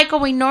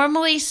Michael, we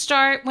normally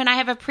start when I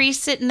have a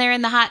priest sitting there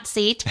in the hot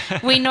seat.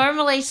 We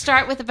normally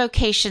start with a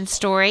vocation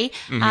story.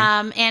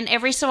 And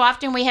every so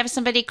often we have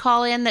somebody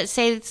call in that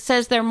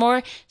says they're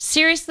more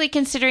seriously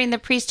considering the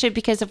priesthood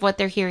because of what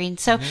they're hearing.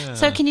 So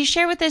can you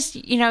share with us,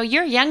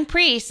 you're a young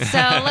priest, so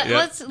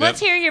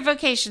let's hear your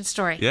vocation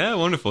story. Yeah,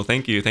 wonderful.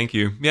 Thank you.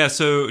 Yeah,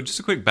 so just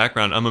a quick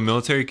background. I'm a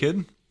military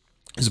kid.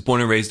 I was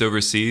born and raised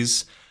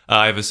overseas.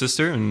 I have a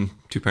sister and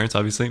two parents,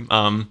 obviously.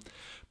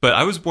 But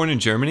I was born in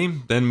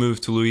Germany, then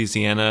moved to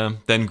Louisiana,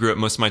 then grew up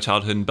most of my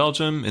childhood in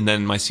Belgium, and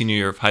then my senior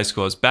year of high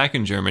school I was back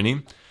in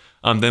Germany.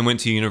 Then went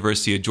to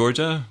University of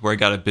Georgia, where I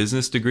got a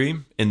business degree,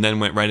 and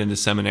then went right into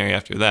seminary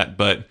after that.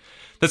 But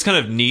that's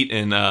kind of neat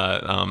and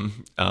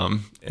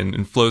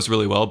flows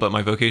really well. But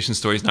my vocation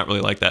story is not really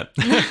like that.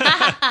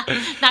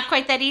 Not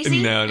quite that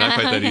easy? No, not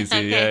quite that easy.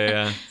 Okay.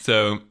 Yeah.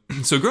 So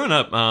growing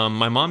up,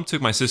 my mom took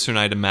my sister and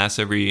I to mass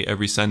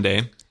every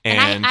Sunday.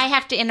 And I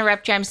have to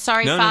interrupt you. I'm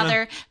sorry,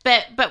 Father,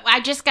 no. But I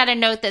just got a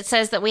note that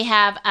says that we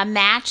have a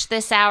match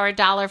this hour,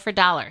 dollar for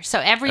dollar. So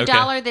every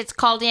dollar that's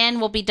called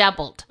in will be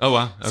doubled. Oh,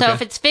 wow. Okay. So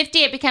if it's $50,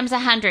 it becomes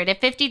 $100. If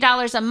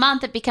 $50 a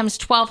month, it becomes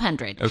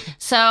 $1,200. Okay.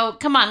 So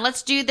come on,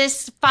 let's do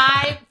this.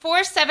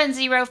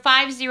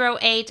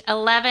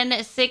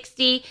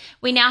 470-508-1160.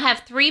 We now have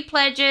 3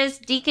 pledges.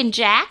 Deacon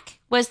Jack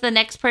was the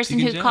next person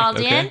who called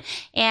in.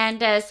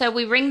 And so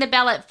we ring the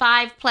bell at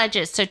 5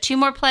 pledges. So 2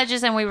 more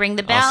pledges and we ring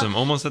the bell. Awesome.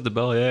 Almost at the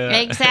bell, yeah.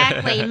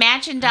 Exactly.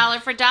 Matching dollar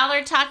for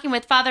dollar, talking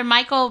with Father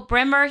Michael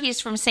Bremer. He's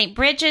from St.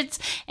 Bridget's.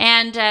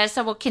 And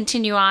so we'll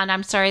continue on.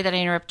 I'm sorry that I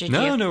interrupted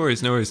you. No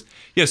worries.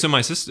 Yeah, so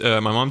my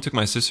mom took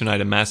my sister and I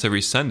to mass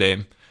every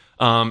Sunday.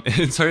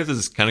 And sorry if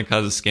this kind of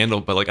causes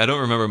scandal, but I don't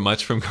remember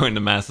much from going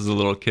to mass as a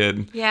little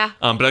kid. Yeah.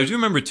 But I do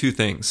remember 2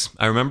 things.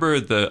 I remember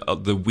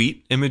the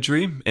wheat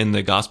imagery in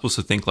the gospel.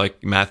 So think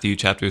like Matthew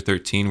chapter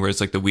 13, where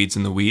it's like the weeds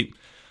in the wheat.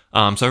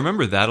 So I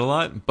remember that a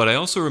lot. But I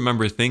also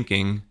remember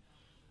thinking,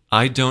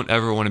 I don't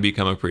ever want to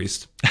become a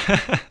priest.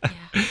 And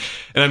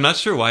I'm not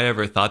sure why I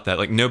ever thought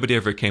that. Nobody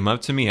ever came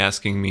up to me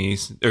asking me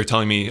or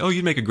telling me, oh,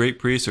 you'd make a great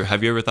priest, or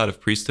have you ever thought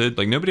of priesthood?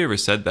 Nobody ever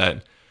said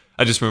that.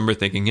 I just remember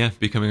thinking,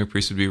 becoming a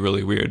priest would be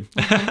really weird.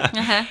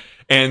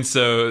 And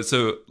so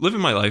living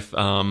my life,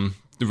 the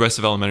rest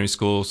of elementary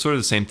school, sort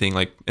of the same thing,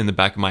 in the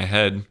back of my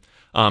head.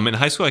 In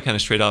high school, I kind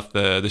of strayed off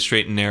the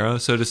straight and narrow,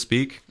 so to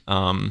speak.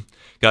 Got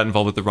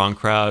involved with the wrong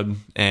crowd,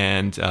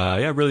 and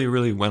really,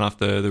 really went off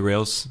the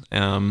rails.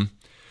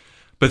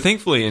 But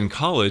thankfully, in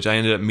college, I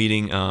ended up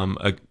meeting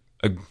a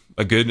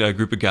good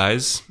group of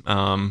guys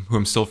who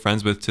I'm still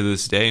friends with to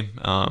this day,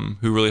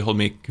 who really held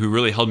me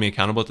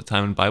accountable at the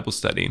time in Bible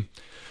study.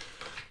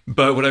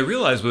 But what I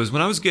realized was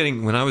when I was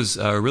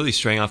really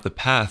straying off the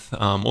path,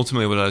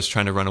 ultimately what I was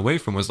trying to run away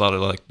from was a lot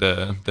of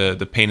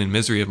the pain and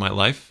misery of my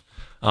life,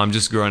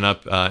 just growing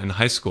up in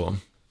high school.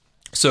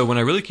 So when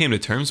I really came to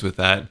terms with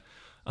that,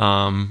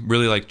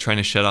 really trying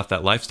to shed off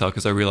that lifestyle,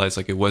 because I realized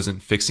it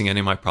wasn't fixing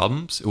any of my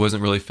problems, it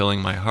wasn't really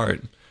filling my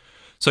heart.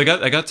 So I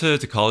got to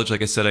college.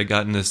 Like I said, I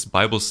got in this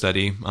Bible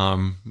study,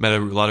 met a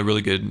lot of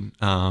really good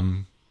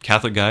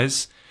Catholic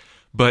guys.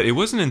 But it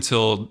wasn't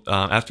until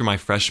after my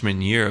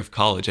freshman year of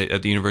college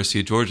at the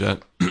University of Georgia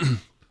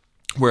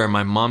where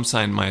my mom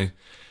signed my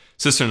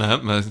sister and I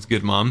up, my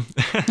good mom,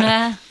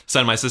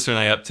 signed my sister and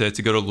I up to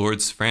go to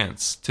Lourdes,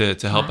 France, to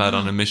help out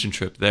on a mission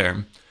trip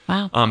there.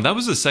 Wow. That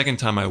was the second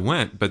time I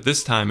went, but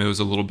this time it was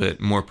a little bit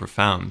more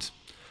profound.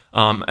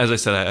 As I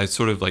said, I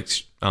sort of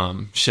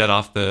shed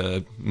off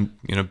the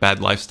bad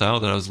lifestyle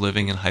that I was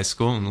living in high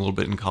school and a little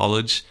bit in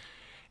college.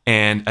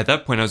 And at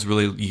that point, I was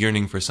really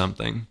yearning for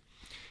something.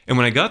 And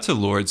when I got to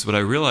Lourdes, what I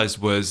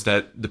realized was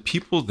that the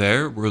people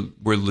there were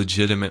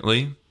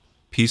legitimately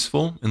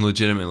peaceful and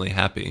legitimately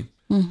happy.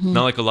 Mm-hmm.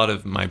 Not like a lot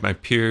of my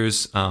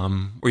peers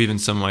or even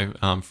some of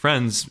my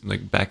friends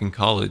back in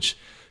college,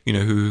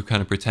 who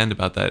kind of pretend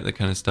about that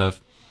kind of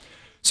stuff.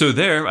 So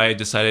there, I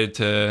decided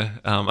to,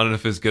 I don't know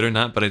if it was good or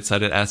not, but I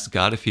decided to ask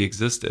God if he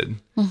existed.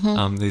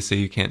 Mm-hmm. They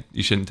say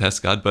you shouldn't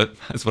test God, but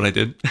that's what I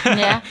did.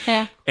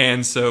 Yeah.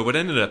 And so what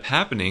ended up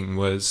happening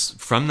was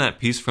from that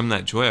peace, from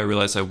that joy, I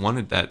realized I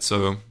wanted that.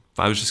 So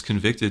I was just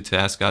convicted to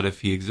ask God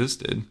if he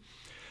existed.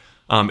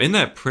 In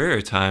that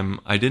prayer time,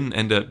 I didn't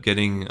end up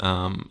getting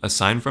a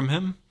sign from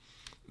him.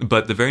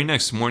 But the very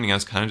next morning, I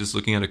was kind of just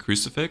looking at a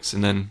crucifix,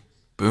 and then,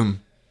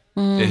 boom,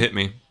 it hit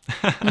me.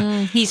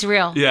 He's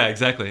real. Yeah,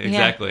 exactly.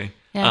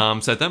 Yeah.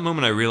 So at that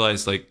moment, I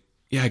realized,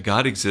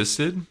 God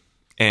existed.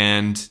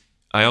 And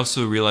I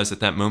also realized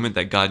at that moment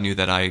that God knew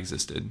that I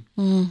existed.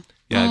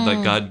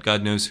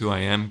 God knows who I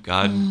am.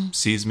 God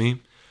sees me,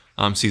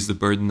 sees the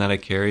burden that I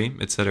carry,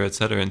 et cetera, et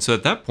cetera. And so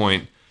at that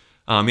point,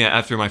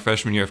 after my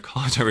freshman year of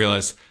college, I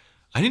realized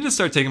I need to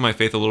start taking my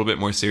faith a little bit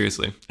more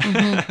seriously.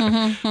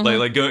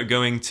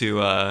 Going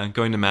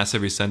to mass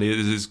every Sunday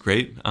is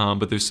great,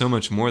 but there's so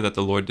much more that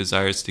the Lord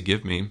desires to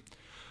give me.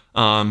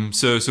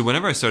 So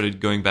whenever I started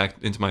going back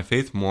into my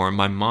faith more,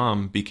 my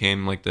mom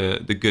became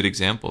the good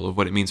example of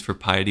what it means for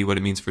piety, what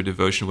it means for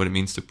devotion, what it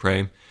means to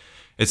pray,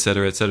 et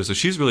cetera, et cetera. So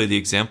she's really the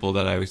example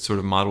that I sort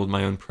of modeled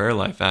my own prayer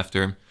life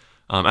after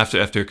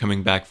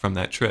coming back from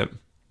that trip.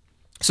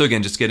 So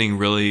again, just getting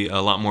really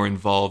a lot more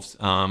involved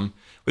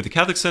with the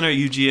Catholic Center at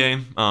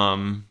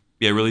UGA.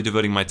 Really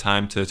devoting my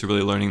time to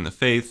really learning the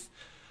faith.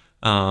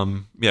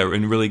 And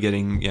really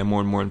getting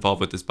more and more involved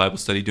with this Bible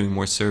study, doing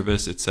more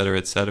service, et cetera,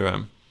 et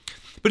cetera.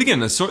 But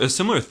again, a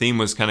similar theme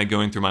was kind of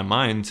going through my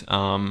mind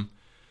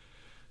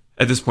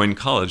at this point in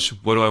college.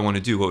 What do I want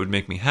to do? What would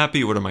make me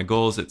happy? What are my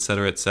goals, et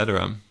cetera, et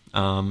cetera?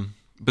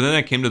 But then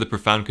I came to the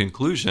profound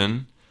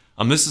conclusion,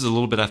 this is a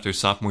little bit after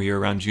sophomore year,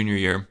 around junior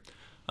year,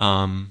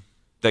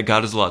 that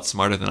God is a lot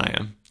smarter than I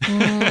am.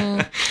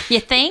 You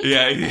think?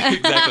 Yeah,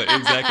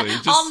 exactly.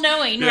 Just,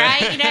 all-knowing,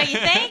 right? You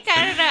think?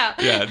 I don't know.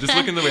 Yeah, just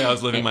looking the way I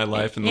was living my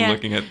life and then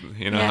looking at,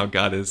 how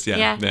God is,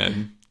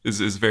 man,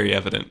 is very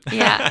evident.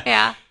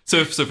 Yeah.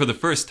 So for the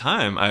first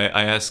time,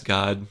 I asked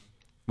God,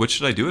 what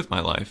should I do with my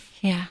life?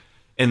 Yeah.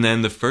 And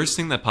then the first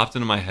thing that popped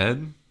into my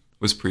head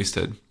was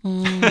priesthood.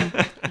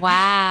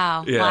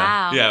 Wow.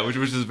 Wow. Yeah, which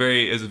is a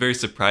very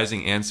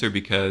surprising answer,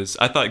 because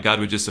I thought God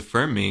would just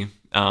affirm me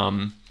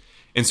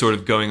in sort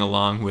of going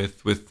along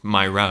with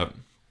my route.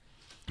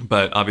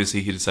 But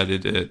obviously he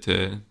decided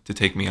to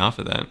take me off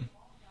of that.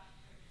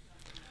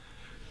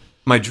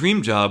 My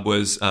dream job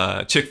was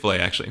Chick-fil-A,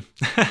 actually.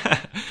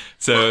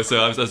 So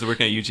I was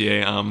working at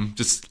UGA.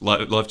 Just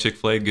love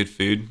Chick-fil-A, good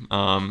food.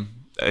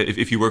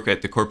 If you work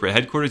at the corporate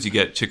headquarters, you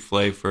get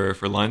Chick-fil-A for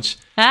lunch.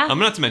 Huh?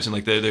 Not to mention,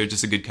 like, they're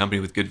just a good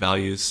company with good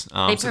values.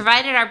 They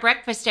provided our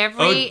breakfast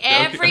every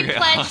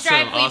pledge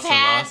drive we've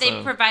had. Awesome.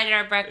 They provided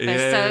our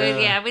breakfast.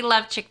 So we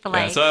love Chick-fil-A.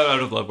 Yeah, so I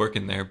would have loved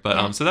working there.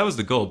 But so that was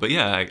the goal. But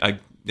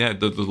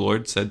the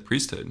Lord said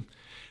priesthood.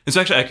 And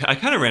so actually, I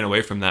kind of ran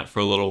away from that for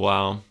a little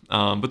while.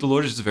 But the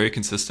Lord is just very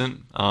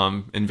consistent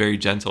and very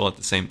gentle at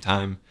the same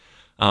time.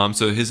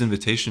 So his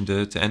invitation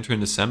to enter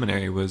into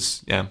seminary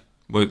was,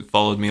 what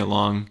followed me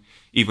along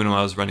even when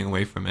I was running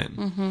away from it.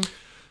 Mm-hmm.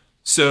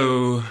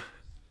 So,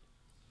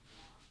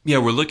 we're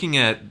looking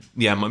at,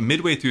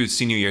 midway through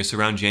senior year, so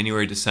around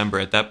January, December.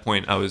 At that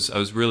point, I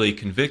was really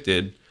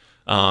convicted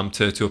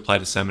to apply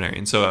to seminary.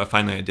 And so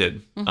finally I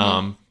did.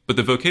 Mm-hmm. But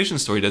the vocation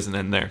story doesn't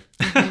end there.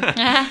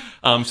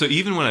 Mm-hmm. So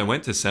even when I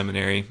went to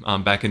seminary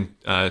back in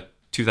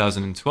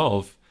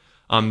 2012,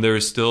 there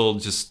was still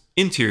just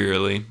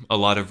interiorly a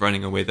lot of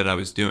running away that I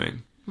was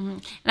doing. Mm-hmm.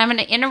 And I'm going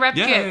to interrupt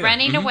you at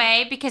running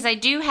away, because I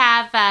do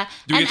have an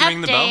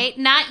update.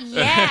 Not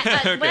yet.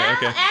 But,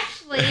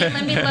 actually,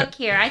 let me look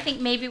here. I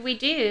think maybe we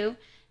do.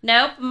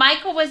 Nope.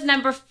 Michael was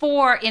number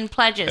 4 in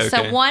pledges. Okay.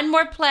 So one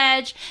more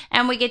pledge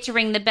and we get to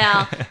ring the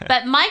bell.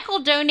 But Michael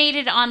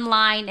donated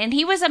online, and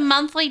he was a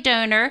monthly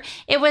donor.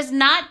 It was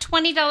not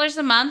 $20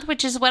 a month,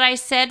 which is what I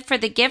said for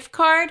the gift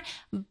card.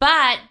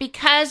 But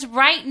because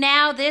right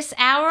now, this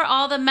hour,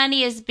 all the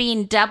money is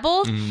being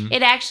doubled,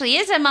 it actually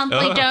is a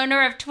monthly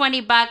donor of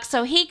 $20.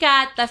 So he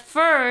got the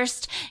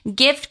first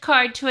gift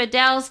card to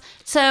Adele's.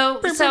 So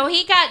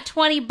he got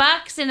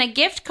 $20 in a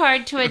gift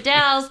card to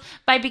Adele's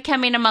by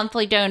becoming a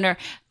monthly donor.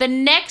 The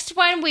next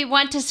one, we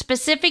want to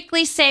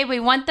specifically say we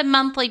want the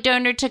monthly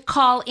donor to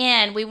call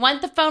in. We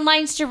want the phone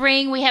lines to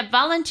ring. We have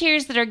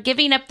volunteers that are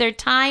giving up their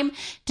time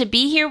to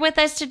be here with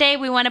us today.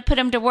 We want to put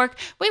them to work.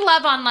 We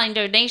love online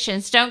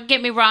donations, don't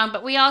get me wrong,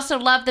 but we also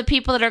love the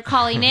people that are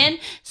calling in.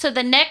 So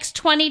the next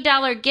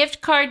 $20 gift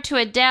card to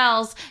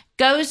Adele's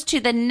goes to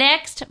the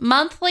next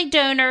monthly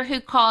donor who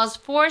calls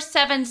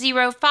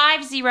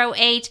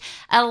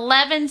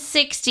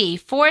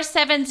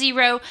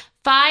 470-508-1160.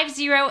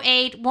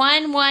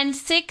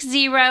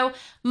 470-508-1160.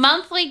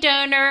 Monthly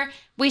donor.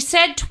 We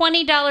said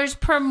 $20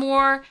 per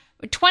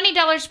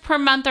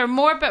month or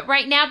more, but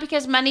right now,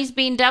 because money's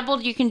being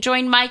doubled, you can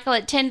join Michael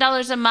at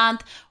 $10 a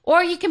month,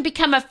 or you can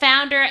become a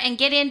founder and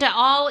get into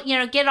all,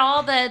 get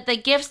all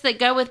the gifts that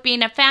go with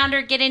being a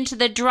founder, get into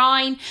the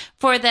drawing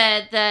for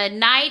the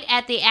night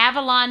at the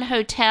Avalon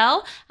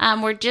Hotel.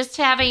 We're just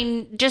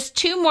having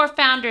 2 more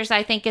founders,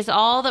 I think, is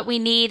all that we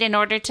need in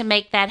order to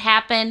make that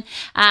happen.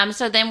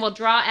 So then we'll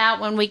draw out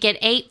when we get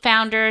 8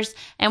 founders,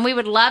 and we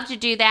would love to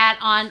do that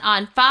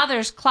on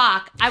Father's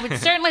Clock. I would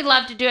certainly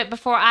love to do it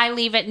before I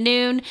leave at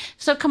noon.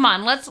 So come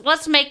on,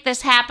 let's make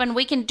this happen.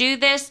 We can do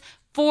this.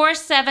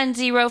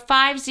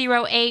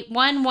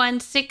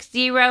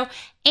 470-508-1160.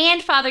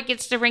 And Father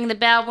gets to ring the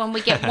bell when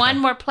we get one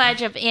more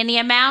pledge of any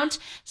amount.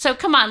 So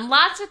come on,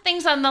 lots of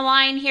things on the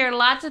line here,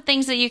 lots of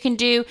things that you can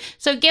do.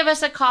 So give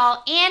us a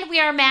call, and we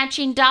are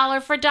matching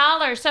dollar for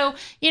dollar. So,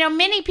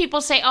 many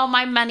people say, oh,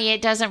 my money,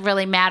 it doesn't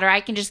really matter.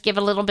 I can just give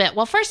a little bit.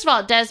 Well, first of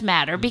all, it does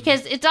matter,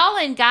 because it's all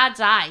in God's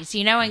eyes,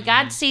 and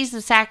God sees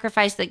the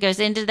sacrifice that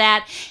goes into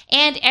that.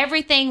 And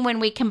everything,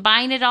 when we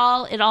combine it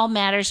all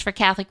matters for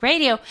Catholic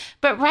Radio.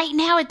 But right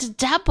now it's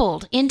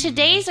doubled. In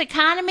today's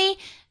economy,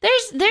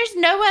 There's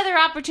no other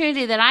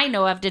opportunity that I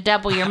know of to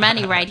double your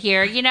money right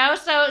here,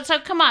 So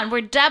come on,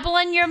 we're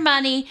doubling your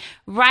money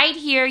right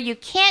here. You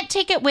can't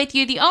take it with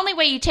you. The only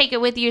way you take it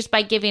with you is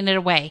by giving it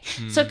away.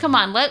 So come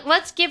on,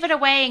 let's give it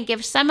away and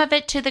give some of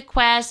it to the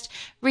quest.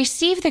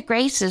 Receive the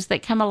graces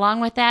that come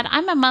along with that.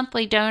 I'm a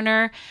monthly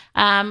donor.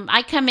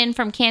 I come in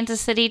from Kansas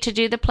City to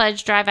do the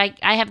pledge drive.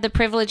 I have the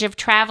privilege of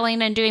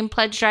traveling and doing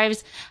pledge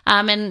drives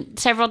in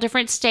several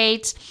different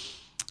states.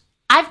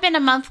 I've been a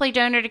monthly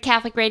donor to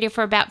Catholic Radio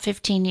for about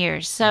 15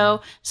 years.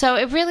 So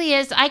it really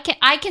is.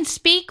 I can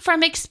speak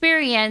from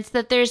experience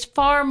that there's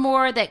far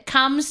more that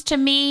comes to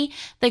me,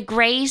 the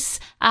grace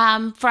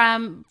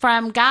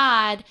from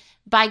God,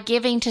 by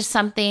giving to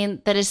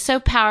something that is so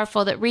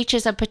powerful that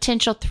reaches a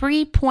potential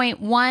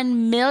 3.1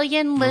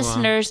 million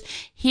listeners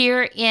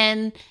here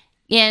in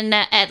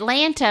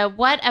Atlanta.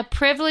 What a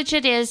privilege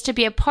it is to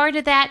be a part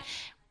of that.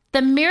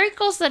 The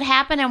miracles that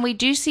happen, and we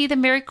do see the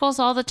miracles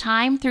all the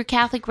time through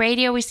Catholic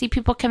Radio. We see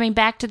people coming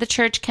back to the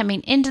church, coming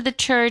into the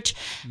church,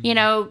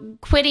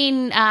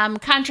 quitting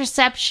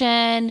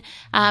contraception,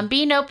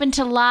 being open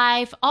to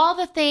life, all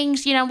the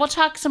things. We'll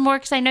talk some more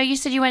because I know you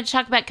said you wanted to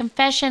talk about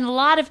confession. A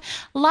lot of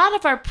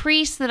our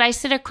priests that I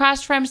sit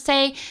across from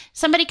say,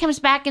 somebody comes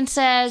back and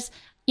says,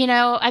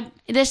 I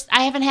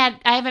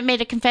haven't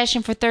made a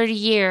confession for 30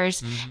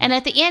 years. And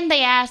at the end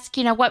they ask,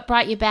 what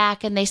brought you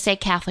back? And they say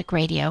Catholic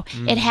Radio.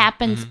 It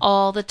happens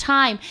all the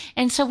time.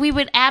 And so we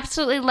would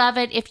absolutely love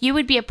it if you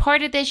would be a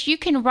part of this. You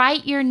can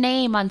write your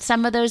name on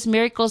some of those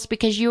miracles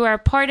because you are a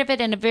part of it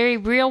in a very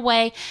real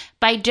way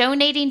by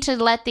donating to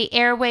let the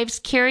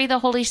airwaves carry the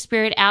Holy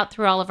Spirit out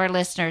through all of our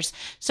listeners.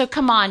 So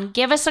come on,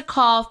 give us a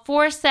call,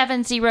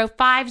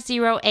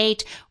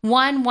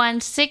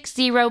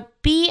 470-508-1160.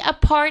 Be a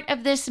part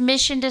of this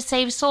mission to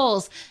save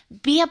souls.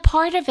 Be a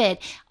part of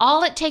it.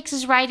 All it takes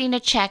is writing a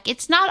check.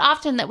 It's not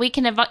often that we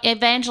can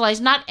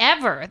evangelize, not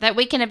ever, that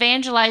we can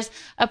evangelize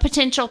a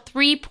potential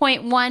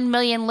 3.1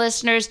 million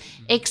listeners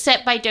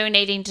except by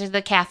donating to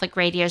the Catholic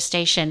radio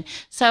station.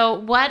 So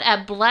what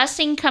a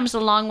blessing comes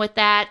along with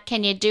that.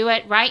 Can you do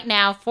it right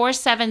now?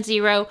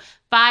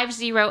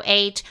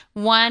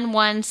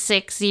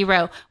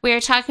 470-508-1160. We are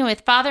talking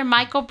with Father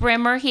Michael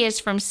Bremer. He is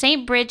from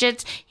St.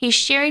 Bridget's. He's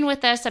sharing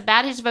with us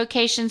about his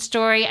vocation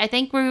story. I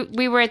think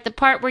we were at the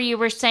part where you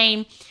were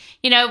saying,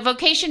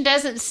 vocation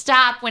doesn't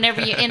stop whenever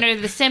you enter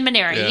the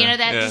seminary.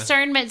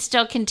 Discernment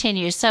still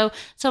continues. So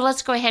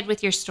let's go ahead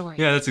with your story.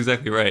 Yeah, that's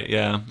exactly right.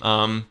 Yeah.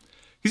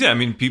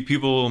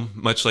 People,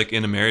 much like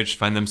in a marriage,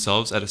 find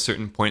themselves at a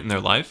certain point in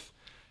their life.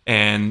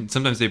 And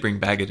sometimes they bring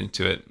baggage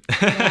into it.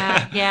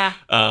 Yeah.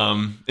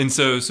 And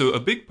so a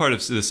big part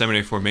of the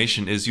seminary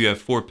formation is you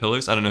have 4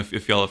 pillars. I don't know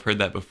if y'all have heard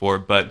that before,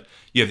 but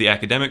you have the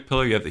academic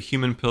pillar, you have the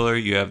human pillar,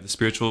 you have the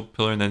spiritual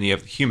pillar, and then you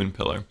have the human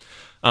pillar.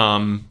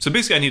 So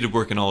basically I need to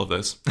work in all of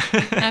those.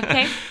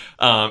 Okay.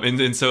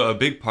 And so a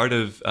big part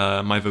of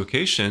my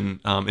vocation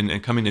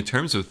and coming to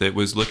terms with it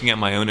was looking at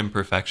my own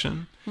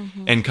imperfection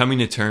and coming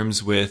to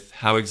terms with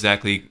how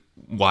exactly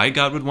why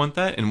God would want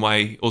that and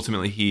why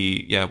ultimately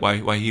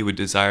why he would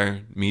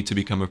desire me to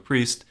become a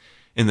priest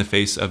in the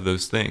face of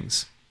those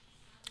things.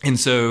 And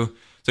so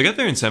I got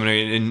there in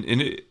seminary and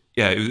it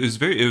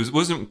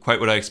wasn't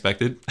quite what I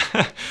expected.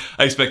 I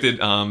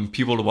expected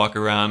people to walk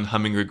around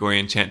humming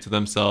Gregorian chant to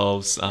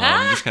themselves,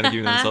 just kind of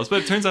giving themselves.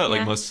 But it turns out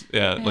there's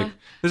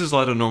just a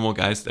lot of normal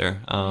guys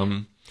there.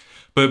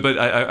 But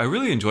I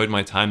really enjoyed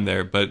my time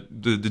there. But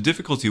the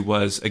difficulty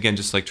was, again,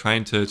 just like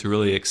trying to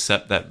really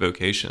accept that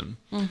vocation.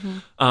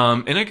 And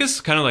I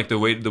guess kind of like the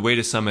way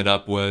to sum it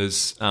up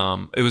was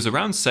it was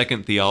around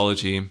second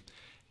theology,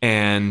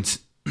 and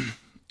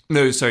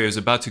I was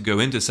about to go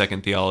into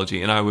second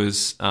theology, and I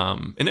was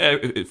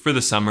for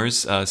the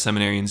summers,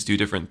 seminarians do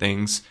different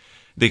things.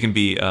 They can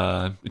be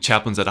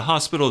chaplains at a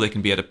hospital, they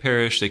can be at a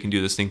parish, they can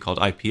do this thing called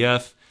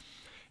IPF.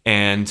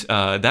 And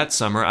that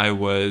summer I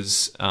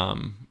was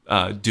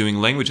doing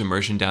language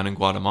immersion down in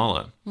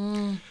Guatemala.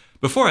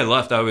 Before I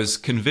left, I was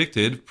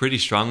convicted pretty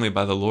strongly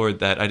by the Lord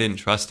that I didn't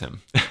trust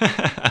him.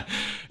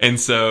 And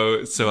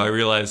so I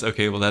realized,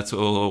 okay, well, that's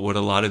what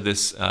a lot of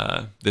this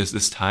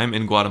time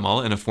in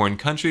Guatemala, in a foreign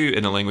country,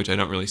 in a language I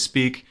don't really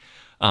speak,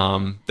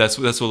 that's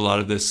what a lot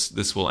of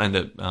this will end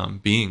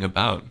up being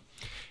about.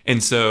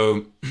 And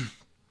so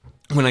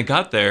when I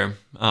got there,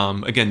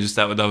 again, just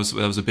that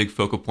was a big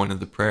focal point of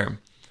the prayer.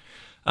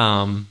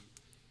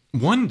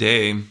 One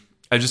day,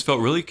 I just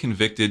felt really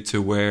convicted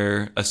to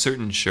wear a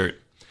certain shirt.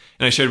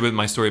 And I shared with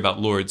my story about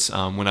Lourdes.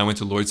 When I went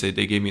to Lourdes, they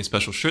gave me a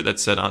special shirt that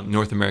said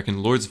North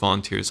American Lourdes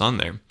Volunteers on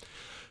there.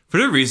 For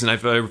whatever reason, I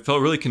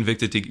felt really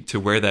convicted to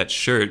wear that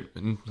shirt.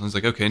 And I was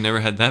like, okay,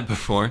 never had that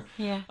before.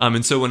 Yeah.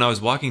 And so when I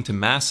was walking to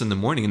Mass in the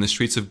morning in the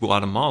streets of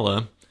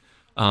Guatemala,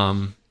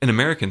 an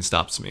American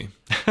stops me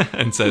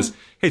and says,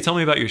 hey, tell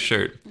me about your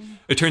shirt.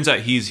 It turns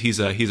out he's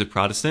a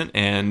Protestant,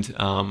 and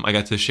I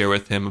got to share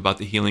with him about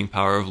the healing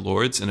power of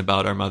Lourdes and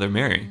about our Mother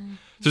Mary.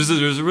 So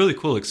it was a really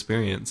cool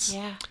experience.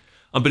 Yeah.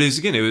 But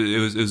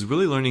it was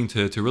really learning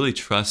to really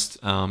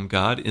trust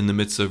God in the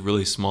midst of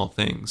really small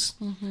things.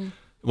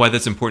 Why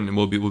that's important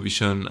will be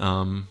shown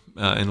in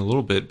a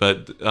little bit.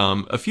 But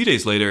a few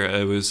days later,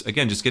 I was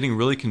again just getting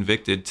really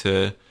convicted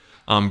to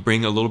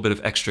bring a little bit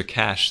of extra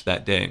cash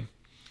that day.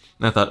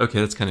 And I thought, okay,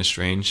 that's kind of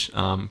strange,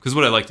 because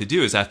what I like to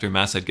do is after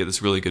Mass, I'd get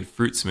this really good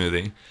fruit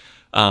smoothie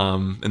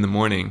in the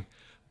morning.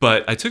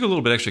 But I took a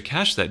little bit extra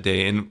cash that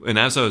day, and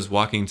as I was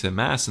walking to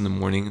Mass in the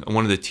morning,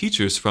 one of the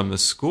teachers from the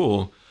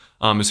school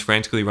is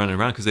frantically running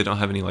around because they don't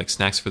have any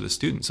snacks for the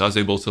students. So I was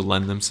able to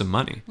lend them some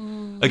money.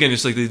 Again,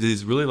 just like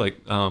these really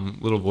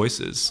little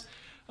voices.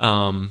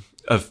 And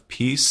of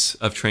peace,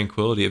 of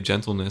tranquility, of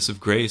gentleness, of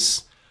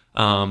grace,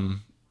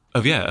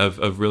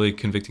 of really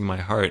convicting my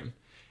heart.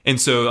 And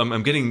so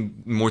I'm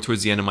getting more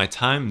towards the end of my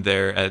time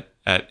there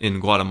in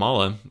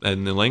Guatemala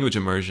in the language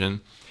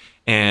immersion.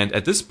 And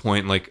at this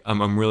point, like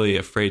I'm really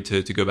afraid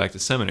to go back to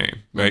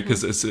seminary, right?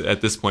 Because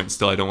at this point,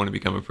 still, I don't want to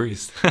become a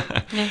priest.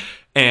 Yeah.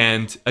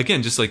 And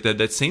again, just like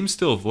that same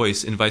still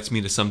voice invites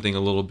me to something a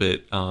little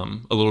bit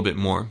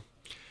more.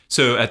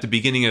 So at the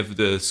beginning of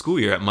the school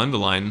year at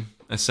Mundelein,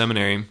 a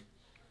seminary,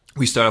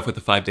 we start off with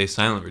a 5-day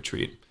silent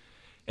retreat.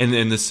 And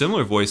then the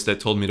similar voice that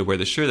told me to wear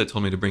the shirt, that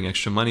told me to bring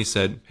extra money,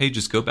 said, hey,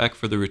 just go back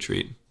for the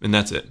retreat. And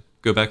that's it.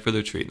 Go back for the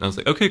retreat. And I was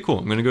like, okay, cool.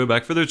 I'm going to go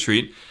back for the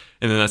retreat.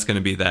 And then that's going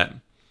to be that.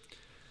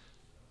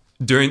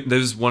 This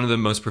was one of the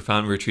most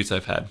profound retreats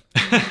I've had,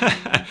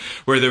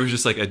 where there was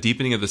just like a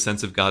deepening of the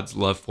sense of God's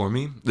love for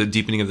me, the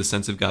deepening of the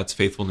sense of God's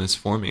faithfulness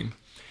for me.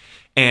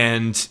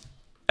 And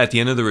at the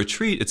end of the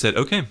retreat, it said,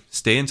 okay,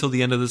 stay until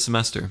the end of the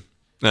semester.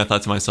 And I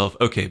thought to myself,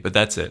 okay, but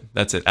that's it.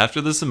 That's it.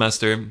 After the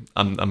semester,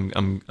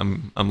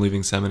 I'm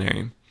leaving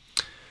seminary.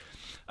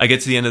 I get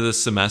to the end of the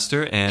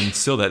semester, and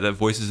still that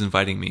voice is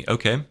inviting me.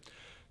 Okay,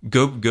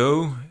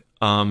 go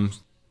on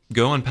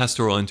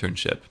pastoral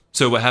internship.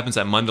 So what happens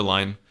at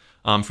Mundelein?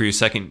 For your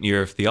second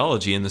year of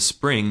theology in the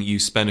spring, you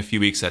spend a few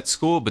weeks at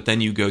school, but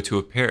then you go to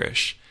a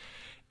parish,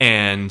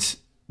 and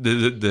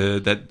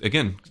that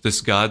again, this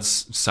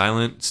God's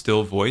silent,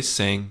 still voice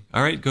saying,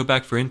 "All right, go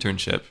back for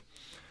internship."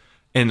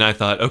 And I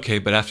thought, okay,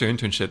 but after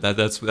internship,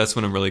 that's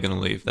when I'm really going to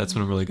leave. That's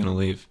when I'm really going to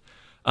leave.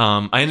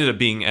 I ended up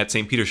being at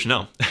St. Peter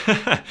Chanel,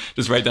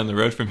 just right down the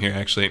road from here,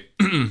 actually.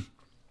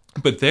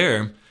 But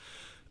there,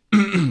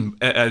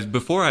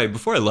 before I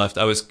left,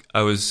 I was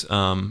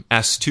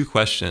asked 2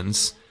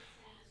 questions.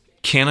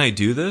 Can I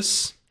do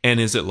this? And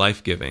is it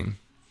life-giving?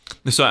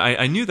 So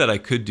I knew that I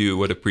could do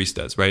what a priest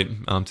does, right?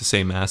 To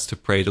say Mass, to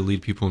pray, to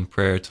lead people in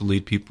prayer, to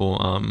lead people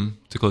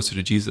to closer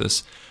to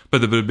Jesus. But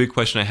the big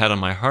question I had on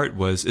my heart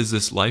was, is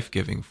this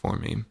life-giving for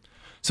me?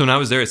 So when I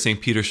was there at St.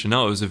 Peter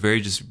Chanel, it was a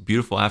very just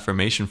beautiful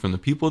affirmation from the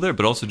people there,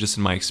 but also just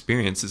in my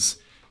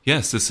experiences,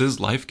 yes, this is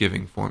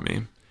life-giving for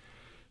me.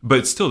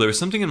 But still, there was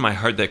something in my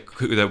heart that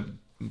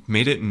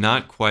made it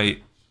not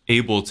quite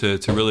able to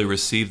really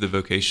receive the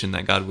vocation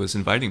that God was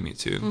inviting me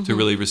to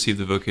really receive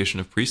the vocation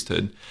of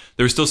priesthood.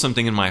 There was still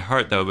something in my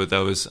heart that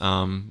was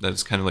kind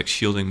of like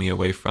shielding me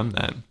away from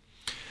that.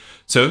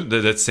 So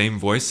that same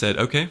voice said,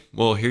 okay,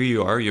 well, here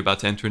you are. You're about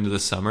to enter into the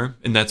summer.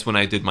 And that's when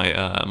I did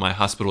my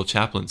hospital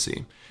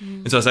chaplaincy.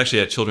 And so I was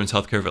actually at Children's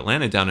Healthcare of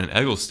Atlanta down in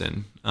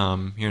Eggleston,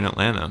 here in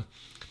Atlanta.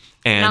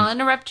 And I'll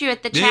interrupt you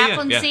at the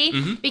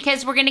chaplaincy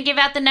because we're going to give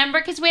out the number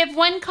because we have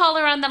 1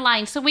 caller on the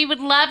line. So we would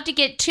love to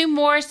get 2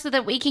 more so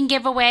that we can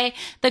give away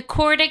the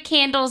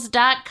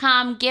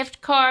CordaCandles.com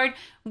gift card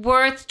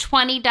worth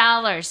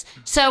 $20.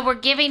 So we're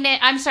giving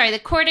it, the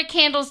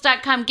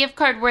CordaCandles.com gift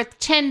card worth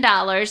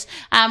 $10.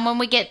 When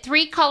we get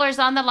 3 callers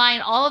on the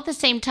line all at the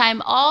same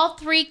time, all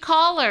 3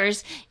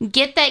 callers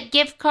get that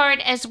gift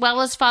card as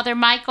well as Father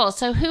Michael.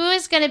 So who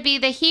is going to be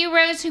the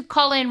heroes who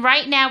call in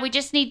right now? We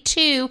just need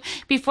 2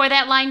 before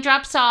that line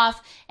drops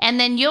off. And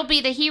then you'll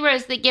be the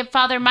heroes that give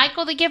Father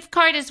Michael the gift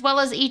card as well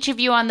as each of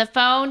you on the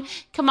phone.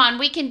 Come on,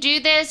 we can do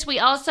this. We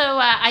also,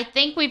 I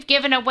think we've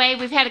given away,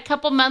 we've had a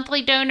couple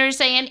monthly donors,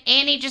 and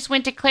Annie just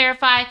went to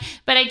clarify,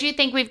 but I do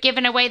think we've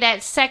given away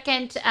that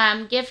second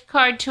gift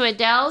card to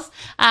Adele's.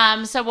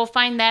 So we'll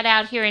find that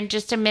out here in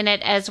just a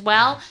minute as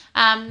well.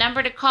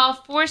 Number to call,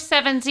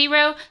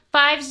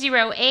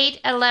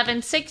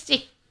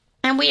 470-508-1160.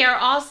 And we are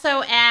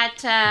also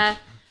at...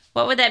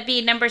 what would that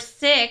be? Number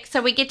 6.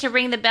 So we get to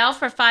ring the bell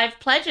for 5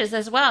 pledges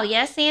as well.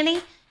 Yes,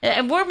 Annie?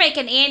 And we're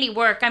making Annie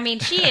work. I mean,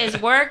 she is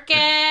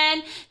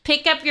working.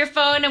 Pick up your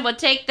phone and we'll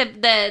take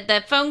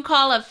the phone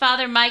call of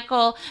Father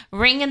Michael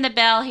ringing the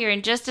bell here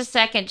in just a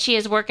second. She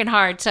is working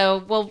hard.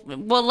 So we'll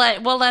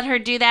let her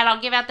do that.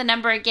 I'll give out the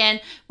number again.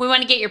 We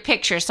want to get your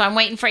picture. So I'm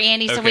waiting for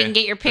Annie so we can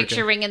get your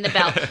picture ringing the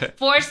bell.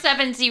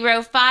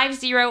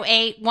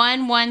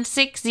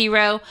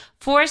 470-508-1160.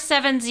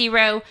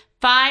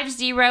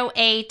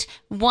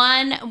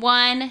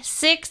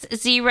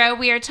 470-508-1160.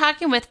 We are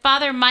talking with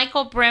Father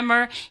Michael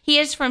Bremer. He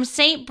is from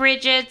St.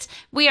 Bridget's.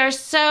 We are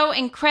so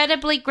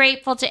incredibly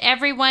grateful to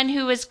everyone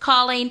who is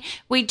calling.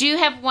 We do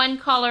have 1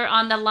 caller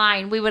on the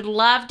line. We would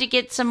love to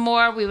get some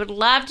more. We would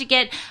love to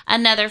get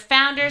another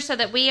founder so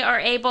that we are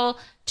able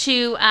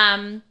to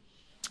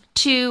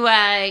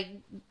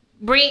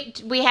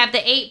we have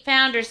the 8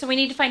 founders, so we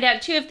need to find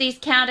out 2 if these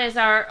count as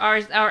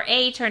our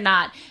 8 or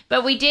not.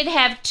 But we did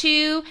have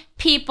 2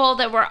 people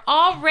that were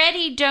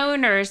already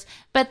donors,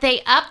 but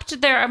they upped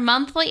their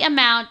monthly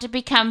amount to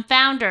become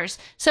founders.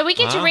 So we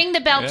get to ring the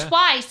bell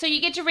twice. So you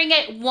get to ring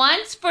it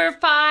once for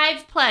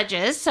 5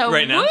 pledges. So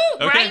right now,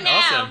 right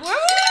now. Awesome. Woo!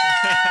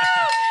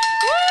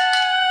 Woo!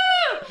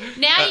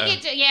 Now you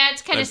get to,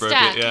 it's kind of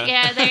stuck.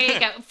 Yeah, there you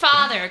go.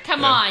 Father,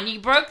 come on. You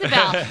broke the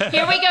bell.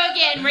 Here we go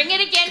again. Ring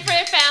it again for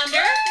the founder.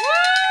 Woo!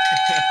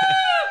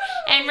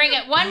 And ring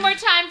it one more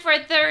time for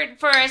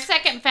a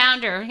second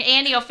founder.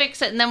 Andy will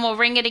fix it, and then we'll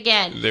ring it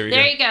again. There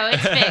you go.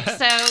 It's fixed.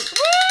 So,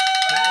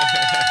 woo!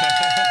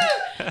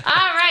 All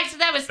right, so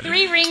that was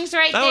 3 rings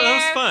right there. That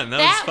was fun.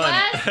 That was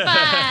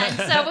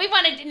fun. So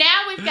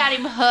now we've got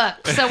him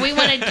hooked. So we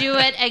want to do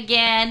it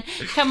again.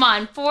 Come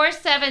on,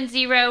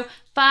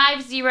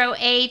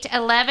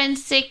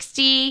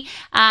 470-508-1160.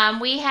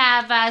 We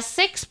have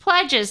 6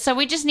 pledges, so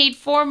we just need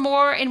 4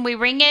 more and we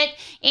ring it.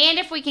 And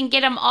if we can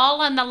get them all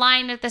on the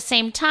line at the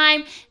same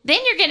time, then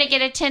you're going to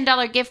get a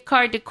 $10 gift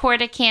card to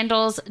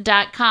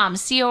cordacandles.com,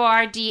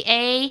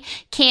 CORDA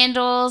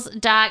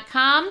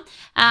candles.com.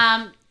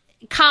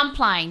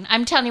 Compline.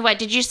 I'm telling you what,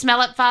 did you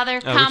smell it, Father?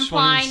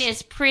 Compline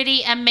is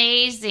pretty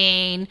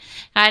amazing.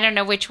 I don't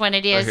know which one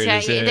it is.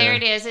 There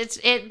it is.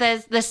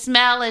 The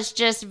smell is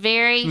just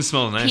very nice,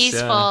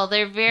 peaceful. Yeah.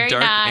 They're very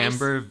Dark nice.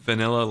 amber,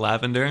 vanilla,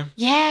 lavender.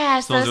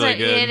 Yes, Smells really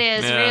good. It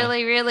is Yeah.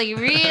 really, really,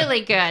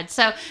 really good.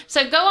 So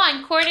go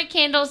on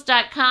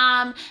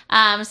cordacandles.com,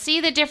 see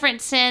the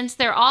different scents.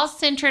 They're all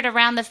centered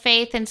around the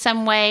faith in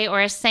some way or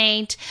a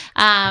saint,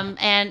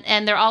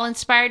 and they're all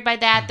inspired by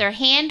that. They're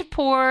hand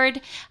poured.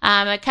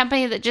 A company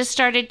that just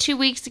started 2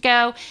 weeks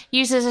ago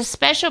uses a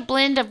special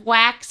blend of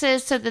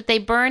waxes so that they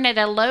burn at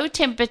a low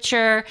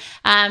temperature,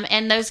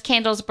 and those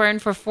candles burn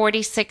for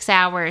 46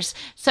 hours.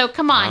 So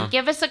come on,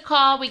 give us a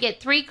call. We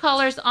get 3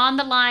 callers on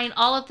the line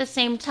all at the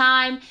same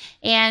time,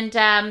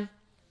 and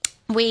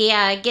we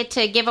get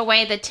to give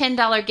away the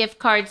 $10 gift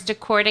cards to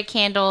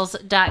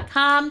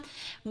cordacandles.com.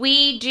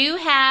 We do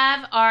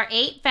have our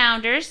 8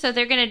 founders, so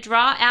they're going to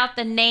draw out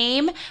the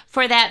name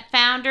for that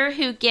founder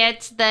who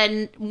gets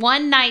the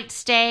 1-night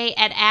stay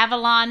at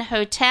Avalon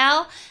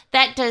Hotel.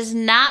 That does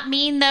not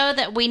mean, though,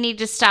 that we need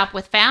to stop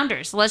with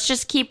founders. Let's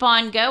just keep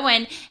on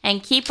going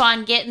and keep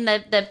on getting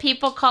the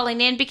people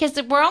calling in, because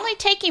we're only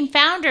taking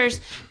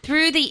founders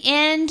through the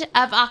end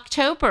of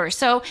October.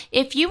 So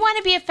if you want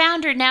to be a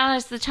founder, now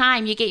is the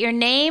time. You get your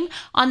name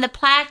on the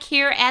plaque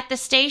here at the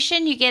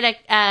station. You get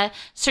a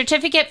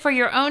certificate for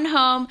your own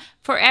home.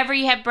 Forever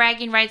you have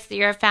bragging rights that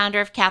you're a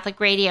founder of Catholic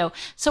Radio.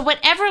 So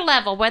whatever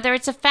level, whether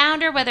it's a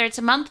founder, whether it's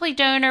a monthly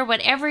donor,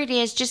 whatever it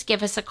is, just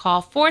give us a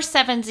call,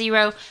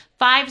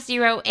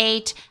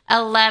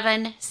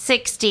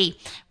 470-508-1160.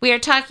 We are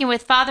talking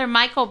with Father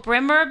Michael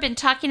Bremer, been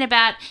talking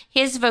about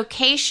his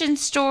vocation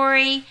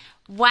story.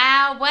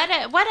 Wow, what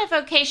a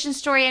vocation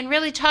story, and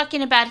really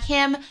talking about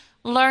him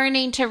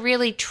learning to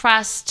really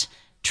trust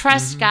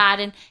God.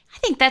 And I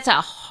think that's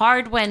a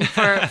hard one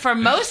for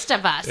most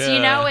of us.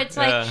 Yeah, It's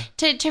like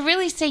to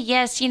really say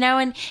yes,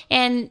 and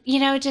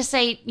to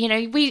say,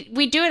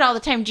 we do it all the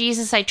time.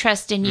 Jesus, I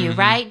trust in you,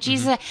 right?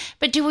 Jesus,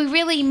 but do we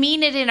really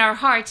mean it in our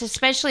hearts,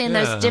 especially in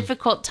those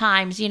difficult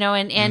times,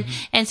 and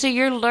so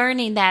you're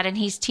learning that, and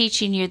he's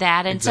teaching you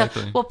that. And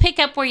Exactly. so we'll pick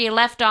up where you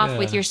left off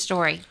with your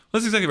story.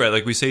 That's exactly right.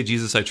 Like we say,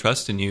 Jesus, I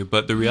trust in you,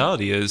 but the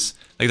reality is,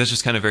 like, that's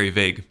just kind of very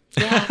vague.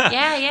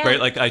 Yeah. Right?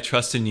 Like, I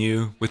trust in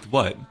you with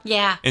what?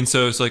 Yeah. And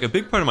so it's like a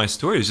big part of my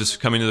story is just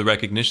coming to the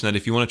recognition that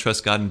if you want to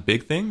trust God in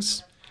big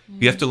things,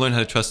 you have to learn how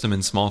to trust him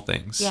in small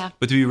things. Yeah.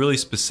 But to be really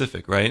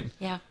specific, right?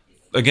 Yeah.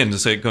 Again,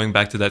 just like going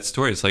back to that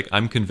story, it's like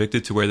I'm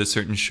convicted to wear this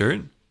certain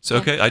shirt. So,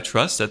 okay, I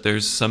trust that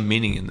there's some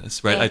meaning in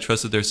this, right? Yeah. I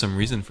trust that there's some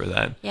reason for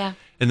that. Yeah.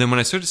 And then when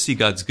I start to see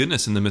God's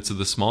goodness in the midst of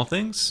the small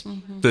things,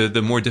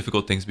 the more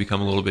difficult things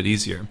become a little bit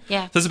easier.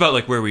 Yeah. So that's about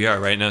like where we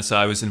are right now. So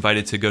I was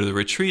invited to go to the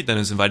retreat, then I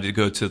was invited to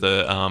go to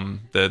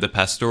the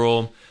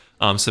pastoral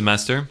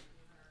semester,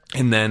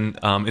 and then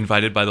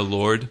invited by the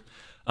Lord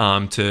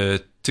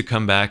to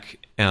come back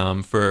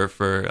for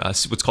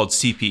what's called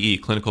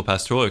CPE, Clinical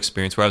Pastoral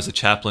Experience, where I was a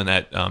chaplain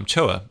at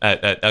CHOA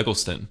at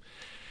Eggleston.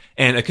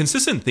 And a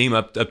consistent theme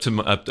up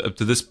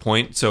to this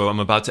point. So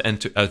I'm about to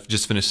enter. I've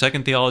just finished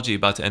second theology,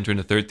 about to enter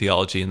into third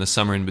theology in the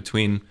summer in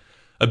between.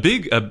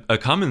 A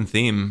common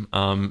theme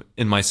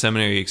in my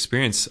seminary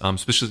experience,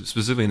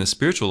 specifically in the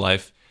spiritual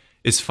life,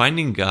 is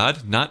finding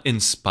God not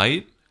in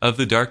spite of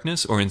the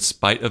darkness or in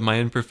spite of my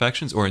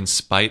imperfections or in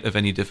spite of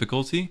any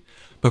difficulty,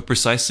 but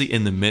precisely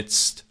in the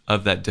midst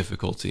of that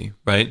difficulty,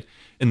 right?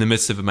 In the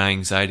midst of my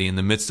anxiety, in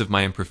the midst of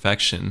my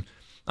imperfection.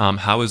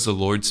 How is the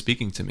Lord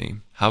speaking to me?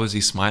 How is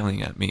he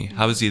smiling at me?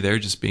 How is he there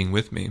just being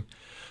with me?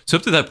 So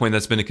up to that point,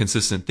 that's been a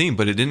consistent theme,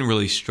 but it didn't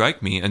really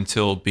strike me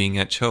until being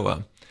at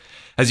CHOA.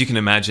 As you can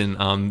imagine,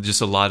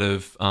 just a lot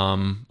of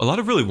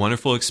really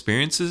wonderful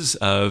experiences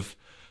of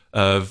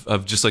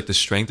just like the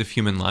strength of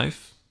human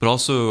life, but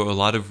also a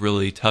lot of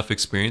really tough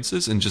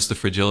experiences and just the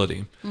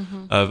fragility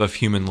of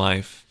human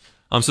life.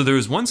 So there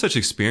was one such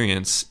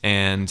experience,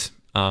 and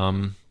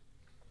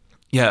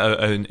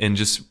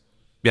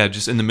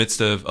just in the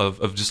midst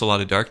of just a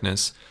lot of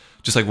darkness,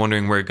 just like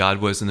wondering where God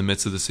was in the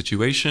midst of the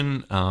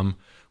situation,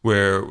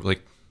 where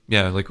like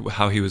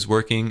how he was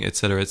working, et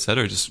cetera,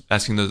 just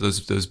asking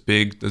those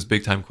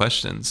big time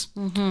questions.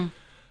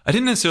 I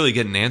didn't necessarily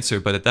get an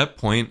answer, but at that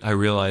point I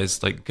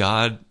realized like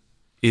God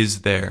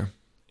is there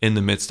in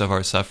the midst of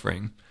our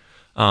suffering,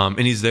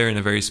 and he's there in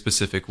a very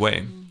specific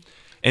way.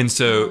 And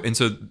so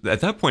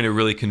at that point it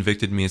really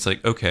convicted me. It's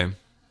like, okay,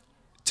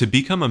 to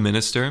become a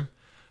minister,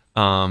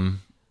 in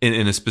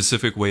a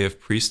specific way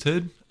of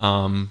priesthood,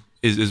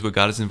 is what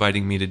God is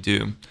inviting me to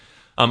do.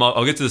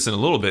 I'll get to this in a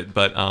little bit,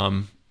 but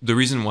the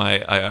reason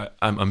why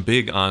I'm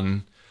big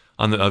on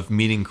of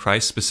meeting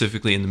Christ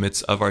specifically in the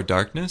midst of our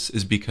darkness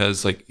is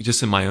because, like,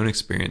 just in my own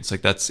experience,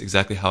 like, that's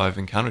exactly how I've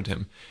encountered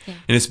him. Yeah.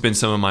 And it's been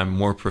some of my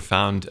more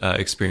profound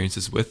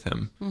experiences with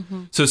him.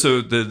 Mm-hmm. So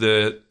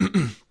the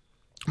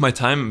my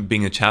time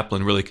being a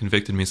chaplain really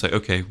convicted me. It's like,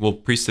 okay, well,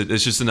 priesthood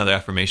is just another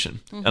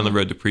affirmation on the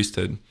road to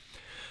priesthood.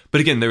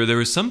 But again, there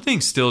was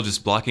something still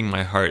just blocking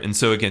my heart. And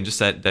so again, just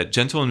that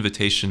gentle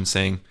invitation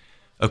saying,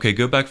 okay,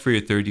 go back for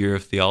your third year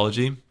of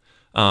theology.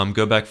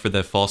 Go back for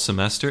the fall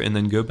semester, and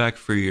then go back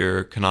for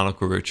your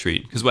canonical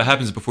retreat. Because what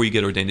happens before you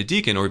get ordained a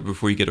deacon or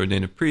before you get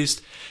ordained a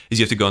priest is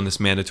you have to go on this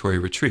mandatory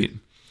retreat.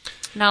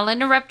 And I'll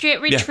interrupt you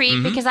at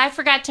retreat because I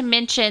forgot to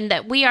mention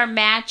that we are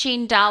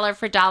matching dollar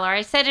for dollar.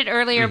 I said it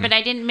earlier, but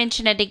I didn't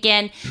mention it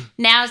again.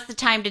 Now's the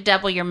time to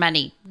double your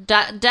money.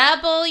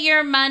 Double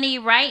your money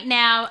right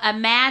now. A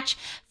match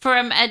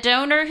from a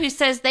donor who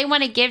says they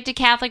want to give to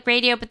Catholic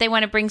Radio, but they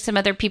want to bring some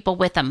other people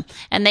with them.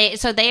 And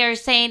they are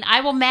saying,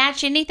 I will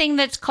match anything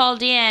that's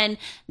called in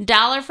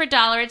dollar for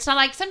dollar. It's not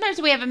like sometimes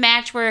we have a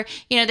match where,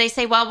 they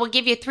say, well, we'll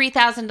give you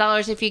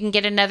 $3,000 if you can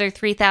get another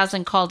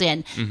 3,000 called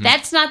in. Mm-hmm.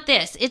 That's not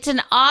this. It's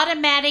an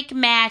automatic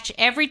match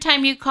every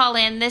time you call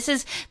in. This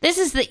is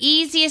the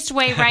easiest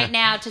way right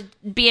now to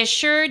be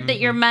assured that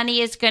your money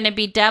is going to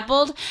be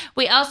doubled.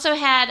 We also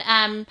had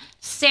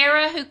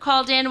Sarah, who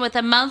called in with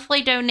a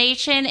monthly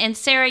donation, and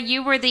Sarah,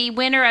 you were the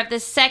winner of the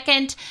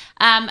second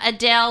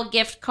Adele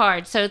gift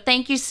card. So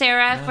thank you,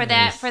 Sarah, for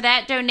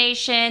that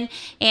donation,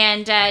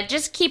 and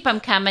just keep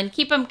them coming.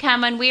 Keep them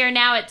coming. We are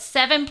now at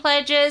 7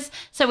 pledges,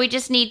 so we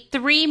just need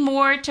 3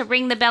 more to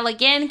ring the bell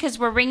again, because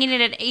we're ringing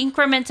it at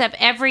increments of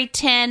every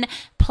 10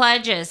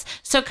 pledges.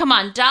 So come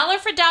on, dollar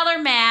for dollar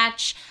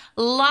match.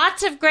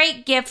 Lots of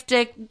great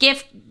giveaways.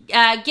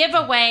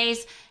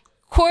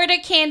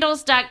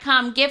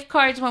 QuarterCandles.com gift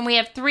cards when we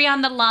have 3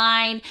 on the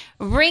line,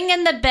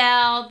 ringing the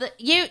bell.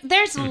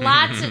 There's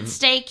lots at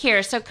stake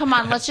here. So come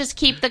on, let's just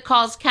keep the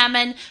calls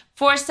coming.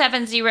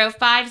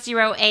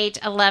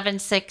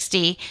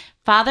 470-508-1160.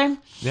 Father?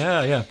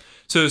 Yeah.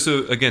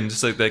 So again,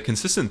 just like that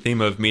consistent theme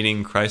of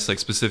meeting Christ, like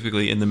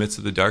specifically in the midst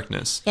of the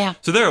darkness. Yeah.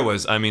 So there it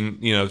was. I mean,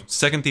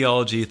 second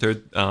theology,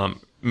 third,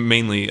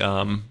 mainly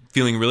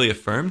feeling really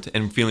affirmed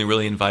and feeling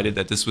really invited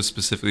that this was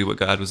specifically what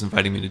God was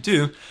inviting me to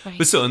do. Right.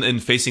 But still,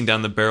 and facing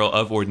down the barrel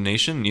of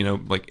ordination,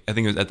 like I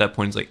think it was at that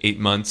point, it's like 8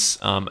 months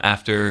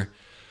after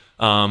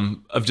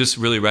of just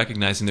really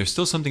recognizing there's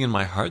still something in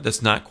my heart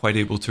that's not quite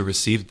able to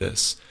receive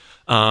this.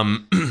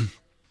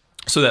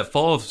 So that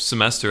fall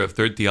semester of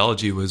third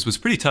theology was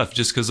pretty tough,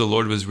 just because the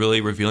Lord was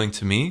really revealing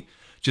to me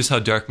just how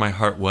dark my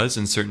heart was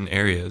in certain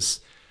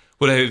areas.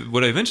 What I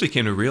eventually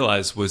came to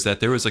realize was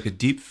that there was like a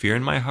deep fear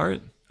in my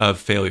heart of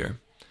failure.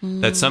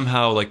 That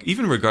somehow, like,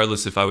 even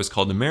regardless if I was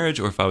called to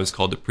marriage or if I was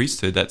called to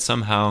priesthood, that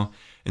somehow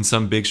in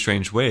some big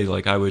strange way,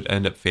 like, I would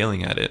end up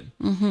failing at it.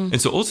 And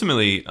so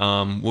ultimately,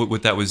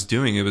 what that was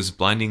doing, it was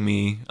blinding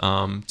me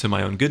to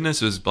my own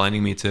goodness. It was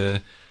blinding me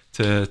to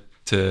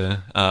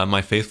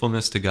my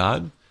faithfulness to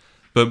God.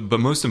 But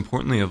most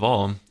importantly of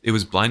all, it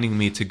was blinding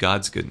me to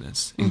God's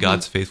goodness and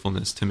God's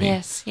faithfulness to me.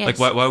 Yes. Like,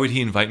 why would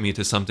He invite me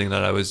to something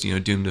that I was,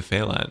 doomed to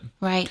fail at?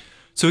 Right.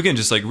 So again,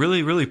 just like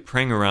really, really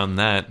praying around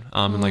that,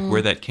 and like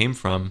where that came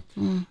from,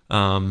 and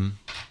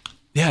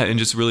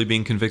just really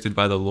being convicted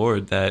by the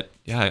Lord that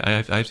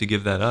I have to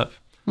give that up.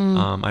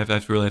 I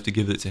really have to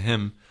give it to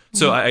Him.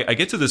 So I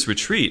get to this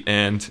retreat,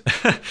 and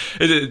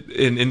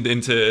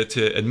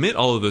to admit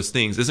all of those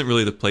things isn't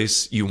really the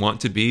place you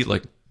want to be,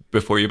 like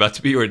before you're about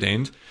to be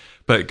ordained.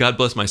 But God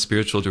bless my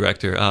spiritual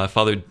director,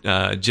 Father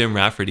Jim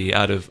Rafferty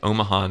out of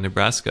Omaha,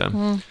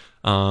 Nebraska.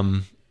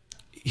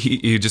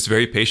 He just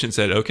very patient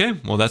said, okay,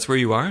 well, that's where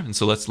you are. And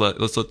so let's let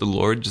the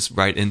Lord just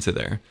right into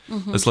there.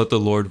 Let's let the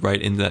Lord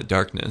right into that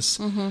darkness.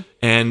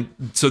 And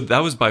so that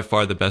was by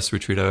far the best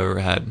retreat I've ever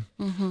had.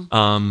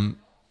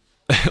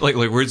 Like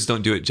words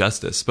don't do it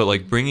justice, but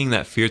like bringing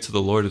that fear to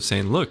the Lord of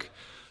saying, look,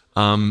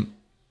 am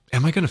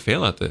I going to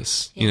fail at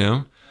this?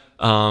 I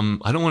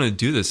don't want to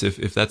do this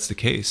if that's the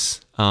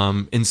case.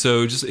 And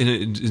so just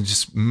in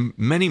just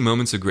many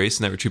moments of grace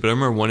in that retreat, but I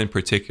remember one in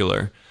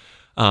particular,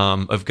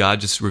 of God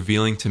just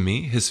revealing to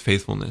me His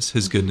faithfulness,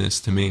 His goodness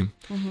to me.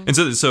 And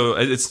so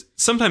it's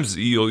sometimes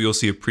you'll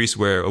see a priest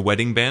wear a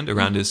wedding band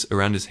around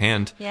his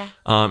hand. Yeah.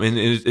 And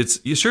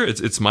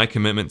it's my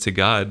commitment to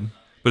God,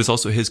 but it's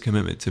also His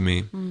commitment to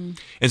me.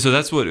 And so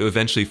that's what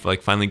eventually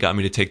finally got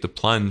me to take the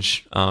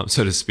plunge,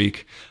 so to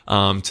speak,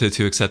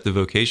 to accept the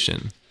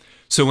vocation.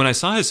 So when I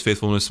saw His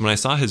faithfulness, when I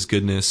saw His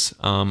goodness,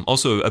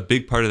 also a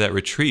big part of that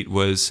retreat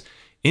was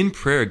in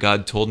prayer,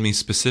 God told me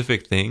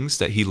specific things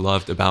that He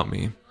loved about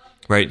me.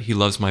 Right? He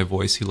loves my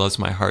voice. He loves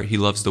my heart. He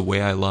loves the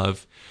way I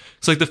love.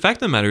 It's like the fact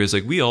of the matter is,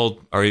 like,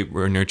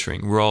 we're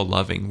nurturing. We're all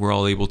loving. We're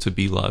all able to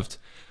be loved.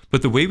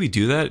 But the way we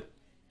do that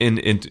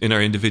in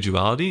our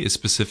individuality is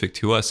specific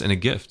to us and a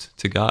gift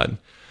to God.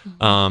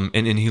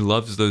 And He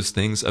loves those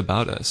things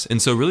about us.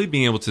 And so really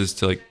being able to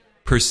like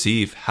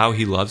perceive how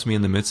He loves me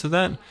in the midst of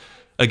that,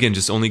 again,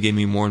 just only gave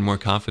me more and more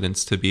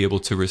confidence to be able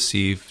to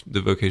receive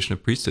the vocation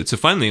of priesthood. So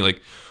finally,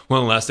 like one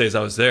of the last days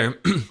I was there,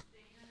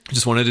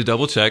 just wanted to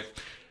double check.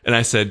 And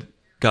I said,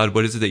 God,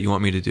 what is it that you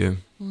want me to do?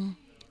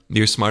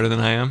 You're smarter than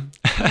I am.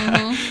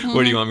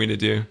 What do you want me to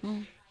do?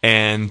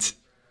 And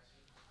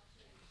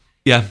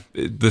yeah,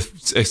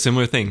 a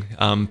similar thing.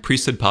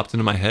 Priesthood popped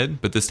into my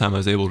head, but this time I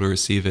was able to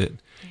receive it.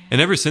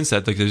 And ever since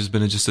that, like, there's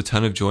been just a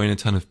ton of joy and a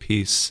ton of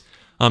peace.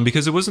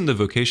 Because it wasn't the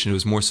vocation, it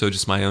was more so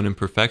just my own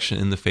imperfection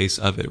in the face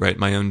of it, right?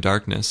 My own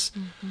darkness.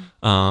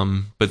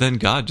 But then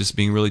God just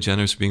being really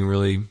generous, being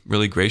really,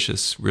 really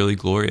gracious, really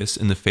glorious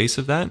in the face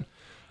of that,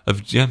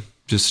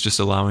 just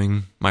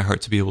allowing my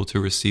heart to be able to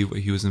receive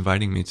what he was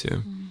inviting me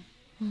to.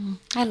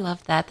 I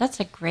love that. That's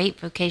a great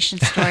vocation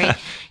story. A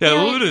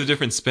little bit of a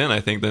different spin,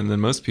 I think, than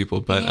most people.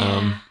 But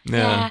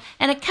yeah.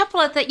 And a couple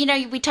of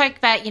we talked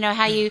about,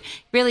 how you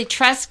really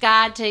trust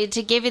God to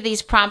give you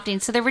these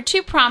promptings. So there were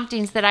 2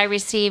 promptings that I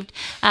received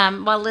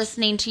while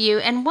listening to you.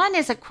 And one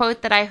is a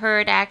quote that I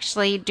heard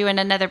actually doing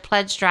another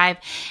pledge drive.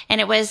 And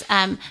it was,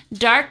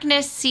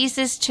 darkness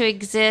ceases to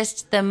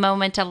exist the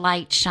moment a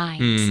light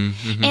shines.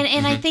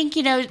 And I think,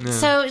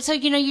 so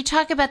you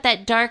talk about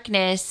that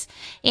darkness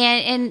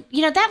and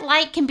that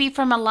light can be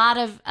from a lot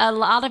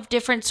of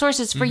different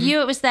sources. For you,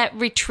 it was that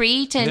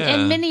retreat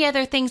and many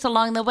other things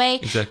along the way.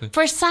 Exactly.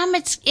 For some,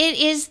 it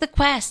is the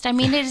quest. I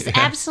mean, it is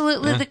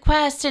absolutely the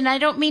quest. And I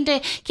don't mean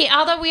to,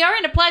 although we are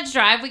in a pledge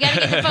drive, we got to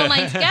get the phone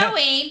lines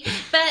going.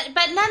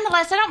 But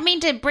nonetheless, I don't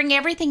mean to bring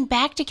everything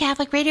back to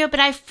Catholic radio,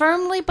 but I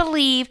firmly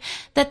believe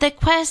that the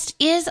quest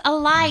is a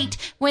light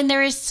when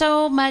there is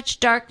so much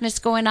darkness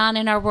going on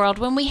in our world.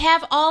 When we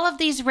have all of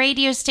these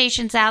radio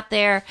stations out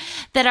there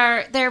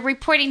they're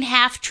reporting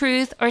half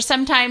truth or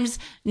sometimes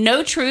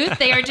no truth.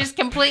 They are just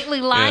completely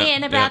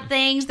lying about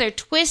things. They're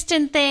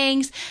twisting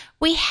things.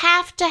 We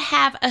have to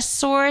have a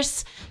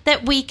source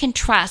that we can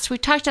trust. We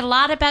talked a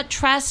lot about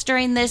trust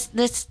during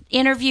this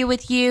interview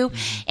with you,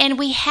 and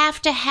we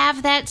have to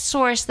have that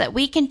source that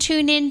we can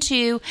tune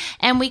into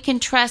and we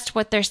can trust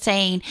what they're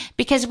saying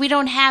because we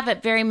don't have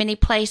it very many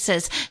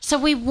places. So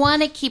we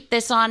want to keep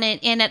this on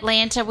in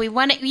Atlanta. We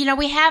want to,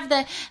 we have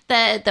the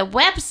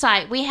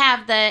website, we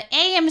have the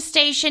AM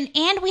station,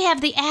 and we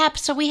have the app.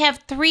 So we have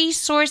 3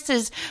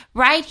 sources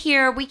right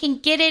here. We can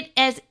get it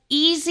as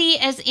easy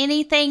as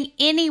anything,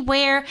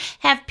 anywhere.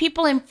 Have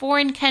people in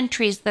foreign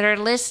countries that are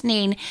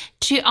listening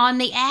to on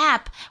the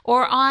app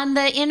or on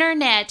the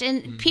internet,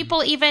 and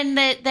people even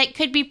that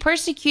could be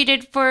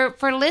persecuted for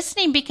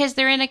listening because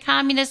they're in a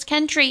communist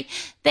country.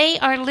 They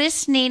are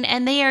listening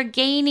and they are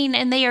gaining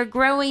and they are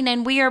growing,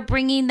 and we are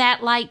bringing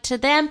that light to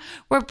them.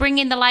 We're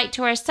bringing the light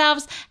to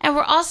ourselves, and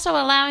we're also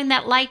allowing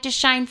that light to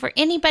shine for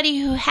anybody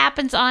who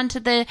happens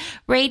onto the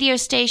radio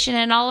station,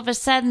 and all of a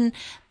sudden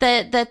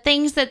the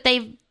things that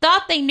they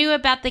thought they knew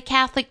about the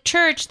Catholic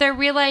Church, they're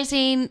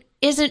realizing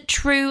isn't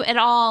true at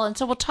all. And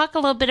so we'll talk a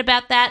little bit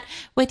about that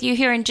with you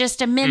here in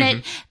just a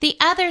minute. The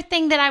other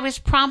thing that I was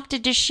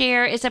prompted to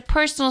share is a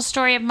personal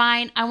story of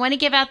mine. I want to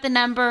give out the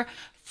number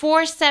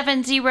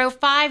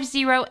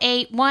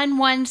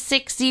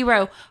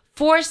 470-508-1160.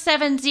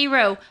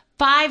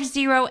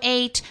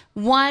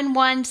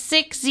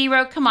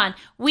 470-508-1160. Come on.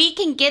 We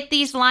can get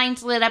these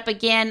lines lit up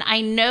again.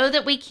 I know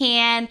that we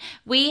can.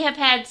 We have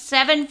had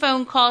 7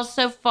 phone calls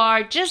so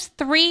far. Just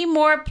 3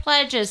 more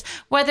pledges,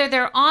 whether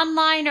they're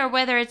online or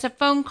whether it's a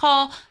phone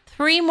call.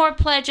 3 more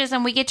pledges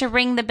and we get to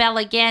ring the bell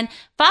again.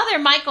 Father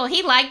Michael,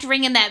 he liked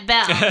ringing that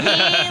bell.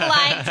 He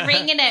liked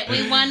ringing it.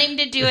 We want him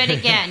to do it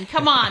again.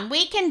 Come on.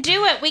 We can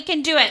do it. We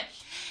can do it.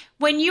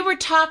 When you were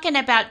talking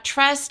about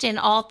trust in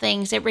all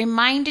things, it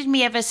reminded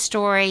me of a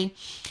story.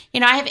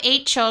 I have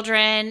 8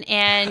 children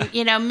and,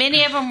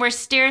 many of them were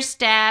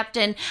stair-stepped,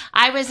 and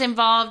I was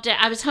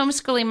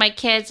homeschooling my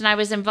kids, and I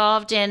was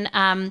involved in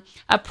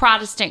a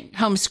Protestant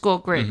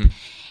homeschool group.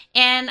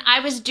 And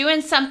I was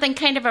doing something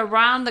kind of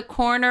around the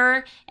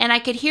corner, and I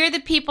could hear the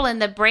people in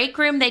the break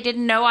room. They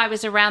didn't know I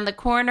was around the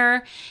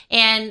corner,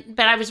 but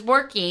I was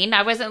working.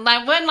 I wasn't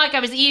like I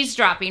was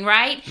eavesdropping,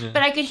 right? Yeah.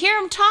 But I could hear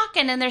them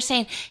talking, and they're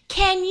saying,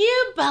 "Can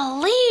you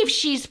believe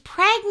she's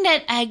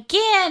pregnant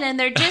again?" And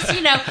they're just, on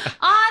and on.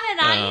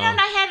 And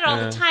I had it all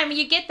the time.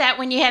 You get that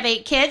when you have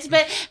 8 kids,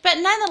 but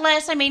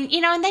nonetheless, and they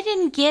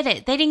didn't get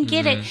it. They didn't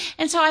get it.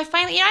 And so I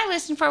finally, I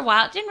listened for a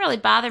while. It didn't really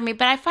bother me,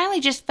 but I finally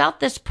just felt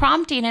this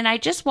prompting, and I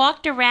just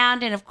walked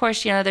around, and of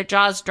course, their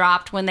jaws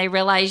dropped when they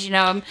realized,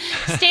 I'm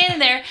standing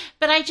there.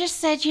 But I just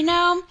said,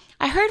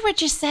 I heard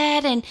what you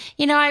said, and,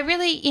 I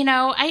really,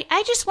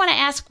 I just want to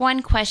ask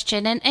one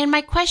question. And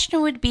my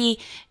question would be,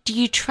 do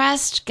you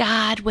trust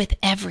God with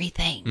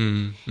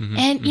everything?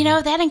 And,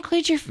 that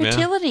includes your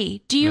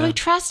fertility. Do you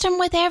trust him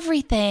with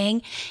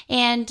everything?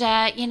 And,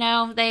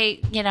 they,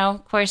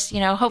 of course,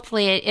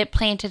 hopefully it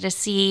planted a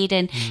seed,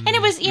 and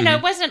it was,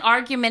 it wasn't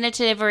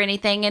argumentative or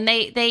anything. And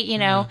they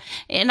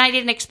and I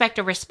didn't expect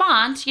a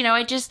response.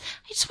 I just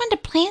wanted to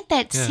plant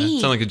that seed.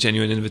 It sounded like a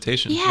genuine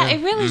invitation. Yeah,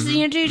 it really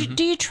is.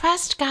 Do you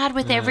trust God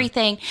with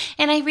everything?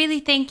 And I really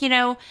think,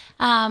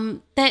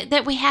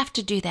 that we have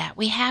to do that.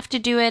 We have to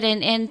do it,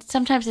 and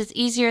sometimes it's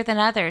easier than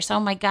others. Oh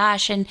my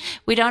gosh, and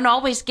we don't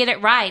always get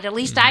it right. At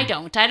least I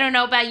don't. I don't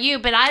know about you,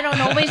 but I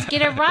don't always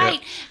get it right.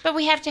 Yep. But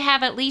we have to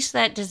have at least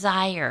that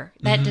desire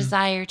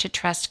to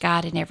trust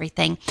God in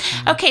everything.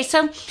 Okay,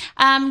 so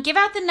give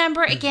out the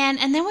number again,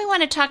 and then we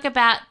want to talk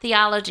about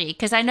theology,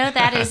 because I know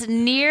that is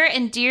near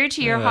and dear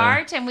to your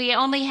heart, and we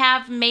only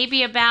have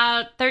maybe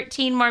about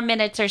 13 more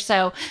minutes or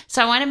so.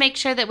 So I want to make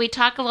sure that we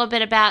talk a little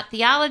bit about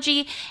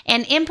theology,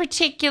 and in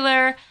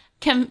particular,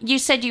 you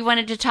said you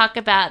wanted to talk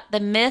about the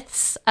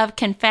myths of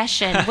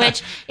confession,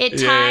 which it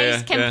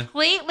ties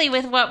completely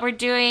with what we're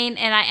doing,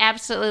 and I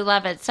absolutely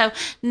love it. So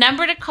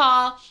number to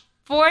call,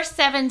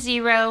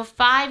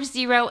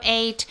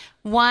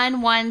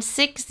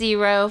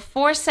 470-508-1160,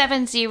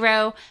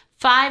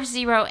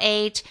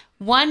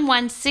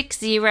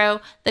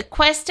 470-508-1160,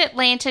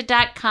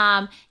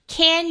 thequestatlanta.com.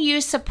 Can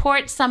you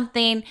support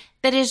something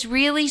that is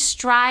really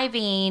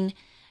striving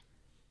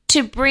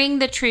to bring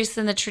the truths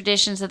and the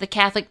traditions of the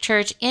Catholic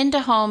Church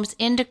into homes,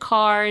 into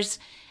cars,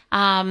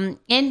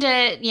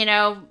 into,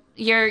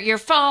 your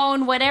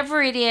phone,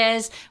 whatever it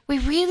is? We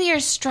really are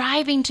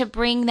striving to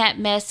bring that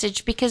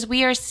message because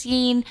we are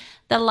seeing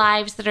the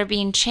lives that are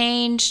being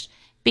changed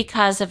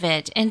because of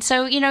it. And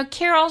so,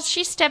 Carol,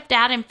 she stepped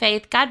out in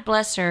faith. God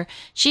bless her.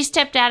 She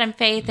stepped out in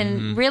faith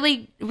and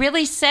really,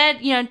 really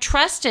said,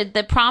 trusted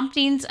the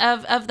promptings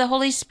of the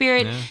Holy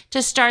Spirit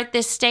to start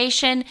this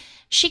station.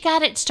 She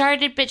got it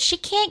started, but she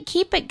can't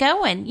keep it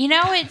going.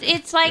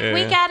 It's like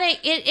we got to,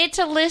 it's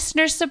a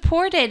listener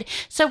supported.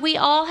 So we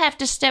all have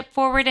to step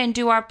forward and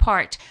do our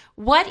part.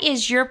 What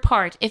is your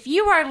part? If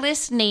you are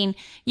listening,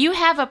 you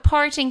have a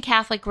part in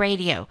Catholic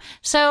radio.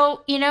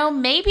 So,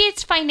 maybe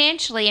it's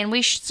financially, and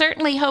we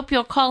certainly hope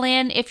you'll call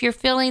in if you're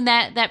feeling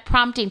that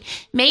prompting.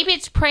 Maybe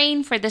it's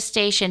praying for the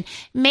station.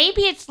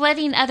 Maybe it's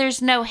letting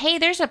others know, hey,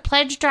 there's a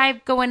pledge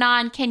drive going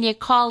on. Can you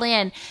call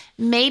in?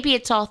 Maybe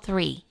it's all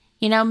three.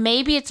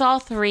 Maybe it's all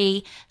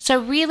three.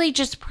 So really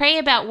just pray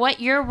about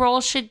what your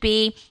role should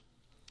be.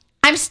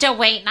 I'm still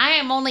waiting. I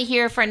am only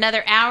here for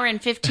another hour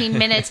and 15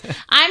 minutes.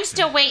 I'm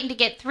still waiting to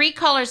get 3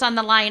 callers on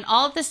the line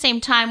all at the same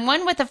time.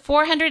 One with a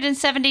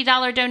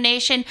 $470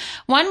 donation,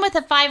 one with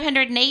a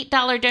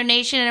 $508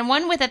 donation, and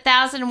one with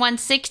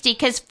 $1,160,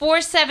 because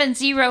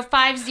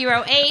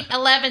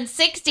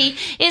 470-508-1160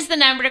 is the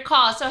number to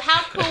call. So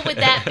how cool would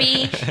that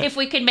be if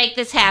we could make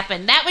this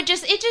happen?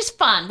 It's just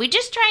fun. We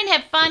just try and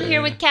have fun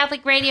here with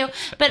Catholic Radio,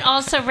 but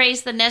also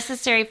raise the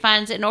necessary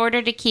funds in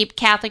order to keep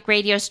Catholic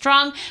Radio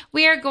strong.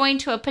 We are going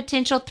to a potential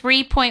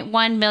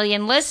 3.1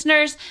 million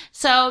listeners.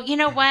 So you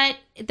know what?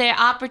 The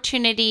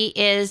opportunity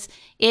is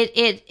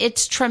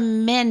it's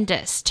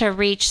tremendous to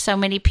reach so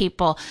many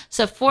people.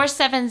 So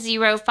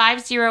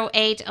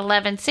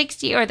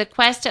 470-508-1160 or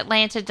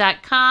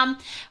thequestatlanta.com.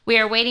 We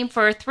are waiting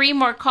for 3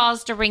 more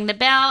calls to ring the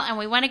bell, and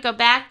we want to go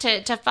back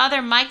to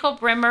Father Michael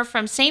Bremer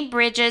from St.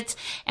 Bridget's,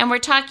 and we're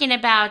talking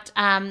about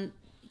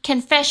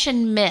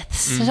confession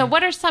myths. So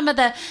what are some of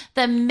the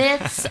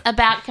myths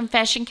about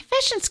confession?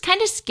 Confession's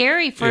kind of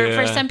scary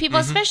for some people,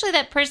 especially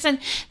that person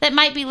that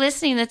might be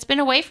listening that's been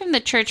away from the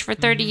church for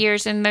 30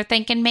 years and they're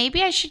thinking,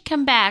 maybe I should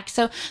come back.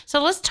 So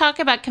let's talk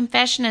about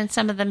confession and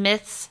some of the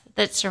myths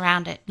that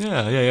surround it.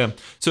 Yeah.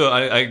 So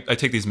I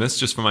take these myths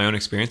just from my own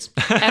experience.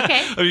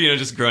 Okay.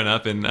 Just growing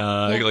up and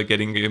like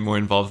getting more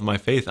involved with my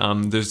faith.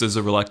 There's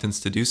a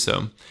reluctance to do so.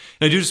 And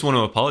I do just want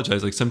to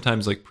apologize. Like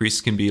sometimes like priests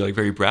can be like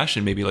very brash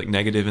and maybe like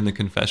negative in the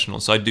confessional.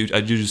 So I do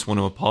just want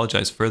to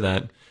apologize for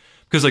that.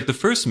 Because like the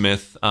first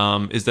myth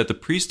is that the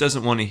priest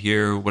doesn't want to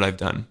hear what I've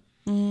done.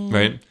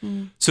 Right?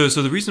 So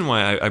the reason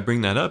why I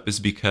bring that up is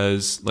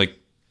because like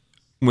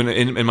when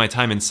in my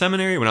time in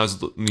seminary, when I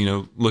was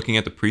looking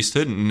at the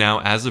priesthood, and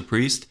now as a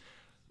priest,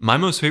 my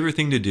most favorite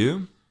thing to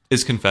do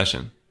is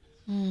confession.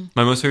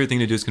 My most favorite thing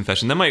to do is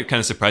confession. That might kind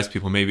of surprise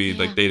people. Maybe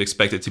like they'd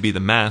expect it to be the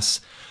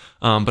mass,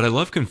 but I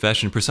love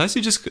confession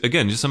precisely just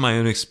on my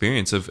own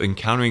experience of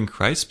encountering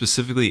Christ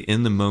specifically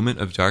in the moment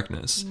of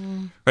darkness,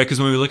 right? Because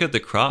when we look at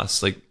the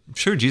cross, like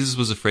sure Jesus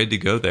was afraid to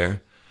go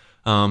there.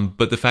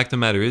 But the fact of the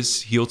matter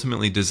is, he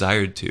ultimately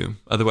desired to.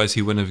 Otherwise,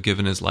 he wouldn't have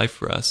given his life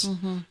for us.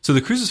 So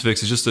the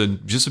crucifix is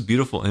just a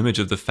beautiful image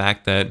of the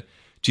fact that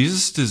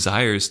Jesus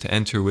desires to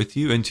enter with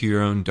you into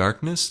your own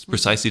darkness,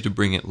 precisely to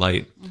bring it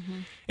light.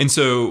 And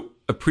so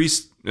a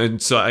priest,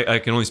 and so I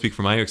can only speak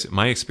from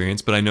my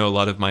experience, but I know a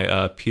lot of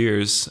my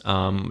peers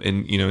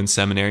in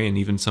seminary and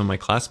even some of my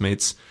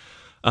classmates.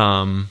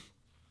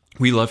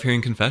 We love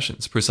hearing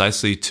confessions,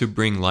 precisely to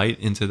bring light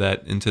into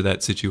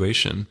that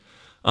situation.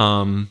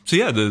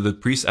 The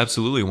priest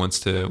absolutely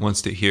wants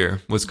to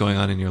hear what's going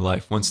on in your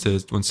life, wants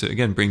to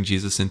again bring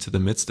Jesus into the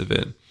midst of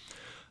it.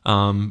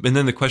 And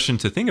then the question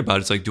to think about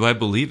is like, do I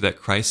believe that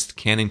Christ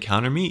can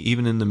encounter me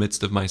even in the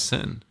midst of my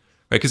sin?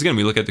 Right? Because again,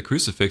 we look at the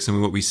crucifix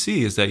and what we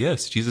see is that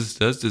yes, Jesus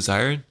does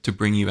desire to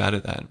bring you out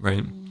of that,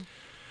 right?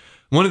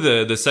 One of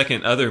the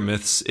second other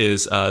myths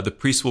is the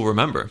priest will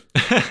remember.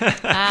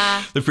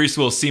 The priest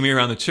will see me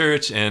around the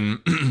church and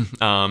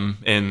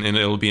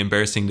it'll be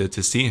embarrassing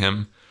to see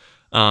him.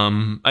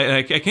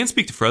 I can't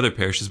speak for other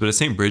parishes, but at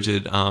St.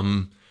 Bridget,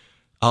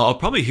 I'll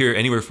probably hear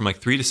anywhere from like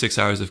 3 to 6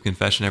 hours of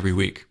confession every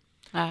week.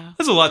 Oh.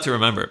 That's a lot to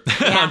remember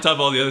Yeah. on top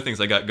of all the other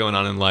things I got going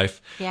on in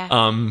life. Yeah.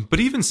 But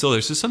even still,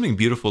 there's just something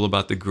beautiful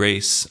about the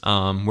grace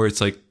where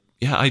it's like,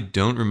 yeah, I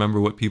don't remember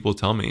what people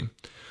tell me.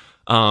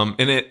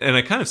 And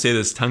I kind of say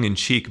this tongue in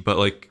cheek, but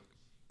like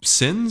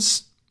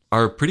sins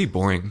are pretty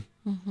boring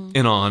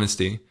in all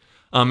honesty.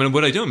 And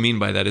what I don't mean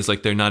by that is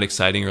like they're not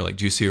exciting or like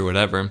juicy or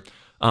whatever.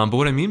 But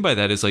what I mean by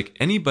that is like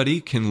anybody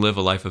can live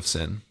a life of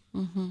sin,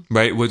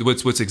 right?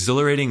 What's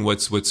exhilarating,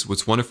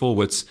 what's wonderful,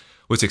 what's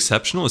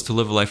exceptional is to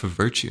live a life of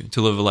virtue,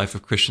 to live a life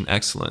of Christian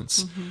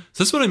excellence.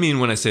 So that's what I mean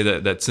when I say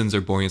that sins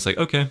are boring. It's like,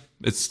 okay,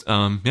 it's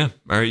yeah,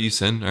 all right, you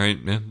sin, all right,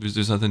 yeah,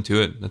 there's nothing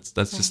to it. That's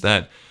just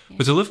that. Yeah.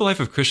 But to live a life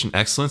of Christian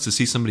excellence, to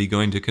see somebody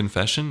going to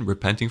confession,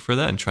 repenting for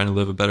that, and trying to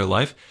live a better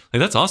life,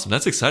 like that's awesome.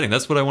 That's exciting.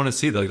 That's what I want to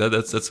see. Like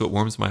that's what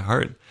warms my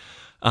heart.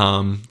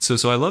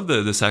 So I love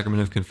the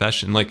sacrament of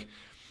confession. Like,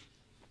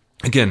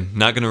 again,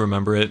 not going to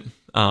remember it.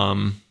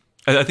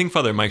 I think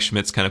Father Mike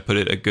Schmitz kind of put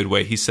it a good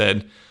way. He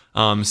said,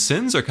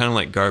 sins are kind of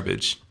like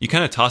garbage. You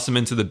kind of toss them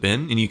into the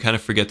bin and you kind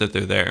of forget that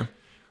they're there,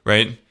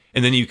 right?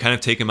 And then you kind of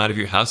take them out of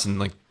your house and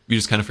like you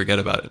just kind of forget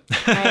about it.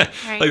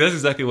 Right. Like that's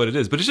exactly what it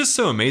is. But it's just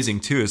so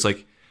amazing too. It's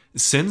like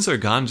sins are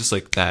gone just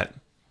like that.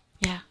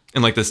 Yeah.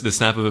 And like the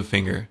snap of a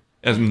finger.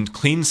 And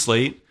clean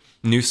slate,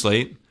 new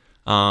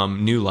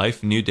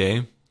life, new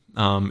day.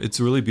 It's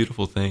a really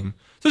beautiful thing.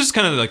 So just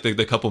kind of like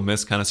the couple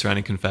myths kind of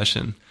surrounding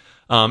confession.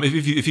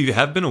 If you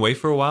have been away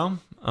for a while,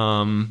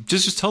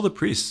 just tell the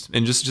priest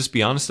and just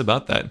be honest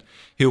about that.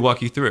 He'll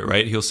walk you through it,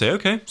 right? He'll say,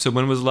 okay, so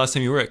when was the last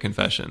time you were at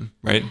confession,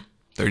 right?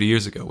 30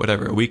 years ago,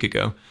 whatever, a week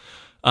ago.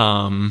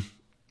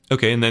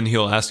 Okay, and then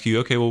he'll ask you,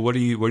 okay, well, what are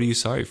you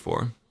sorry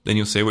for? Then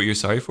you'll say what you're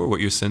sorry for,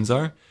 what your sins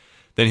are.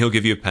 Then he'll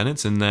give you a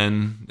penance, and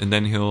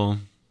then he'll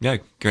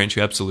grant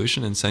you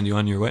absolution and send you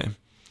on your way.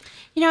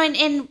 You know,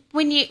 and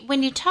when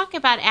you talk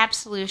about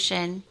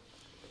absolution,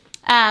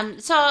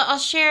 so I'll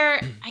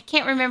share. I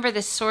can't remember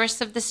the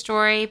source of the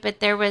story, but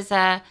there was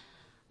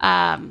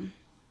I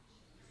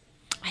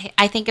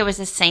think it was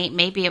a saint,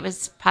 maybe it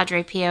was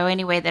Padre Pio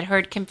anyway, that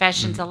heard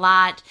confessions a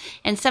lot,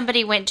 and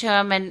somebody went to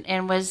him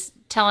and was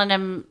telling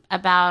him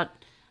about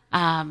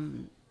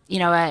some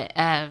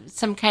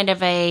kind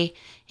of a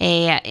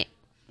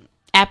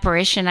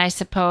apparition, I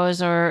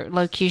suppose, or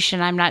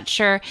locution, I'm not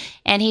sure.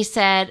 And he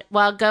said,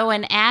 well, go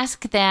and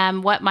ask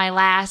them what my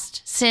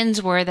last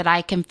sins were that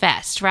I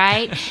confessed,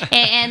 right?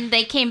 and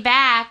they came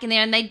back,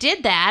 and they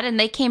did that, and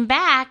they came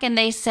back, and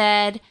they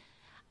said,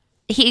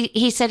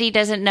 he said he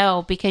doesn't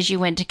know because you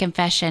went to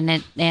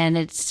confession and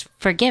it's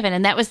forgiven.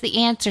 And that was the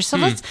answer. So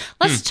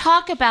let's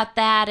talk about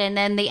that and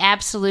then the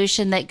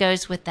absolution that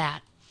goes with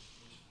that.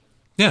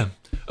 Yeah.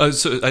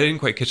 So I didn't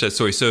quite catch that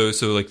story. So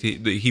like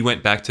he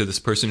went back to this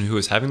person who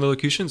was having the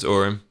locutions,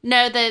 or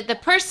no, the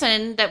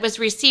person that was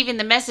receiving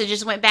the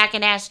messages went back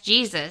and asked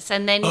Jesus,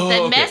 and then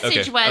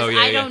message was,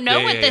 I don't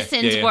know what the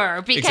sins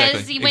were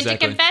because he went to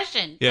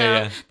confession,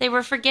 so they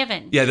were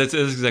forgiven. Yeah, that's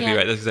exactly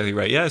right. That's exactly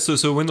right. Yeah.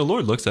 So when the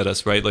Lord looks at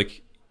us, right,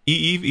 like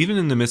even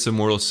in the midst of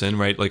mortal sin,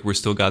 right, like we're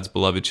still God's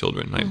beloved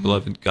children, right,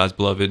 God's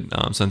beloved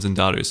sons and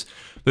daughters.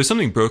 There's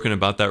something broken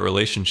about that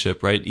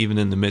relationship, right, even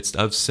in the midst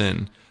of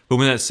sin. But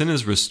when that sin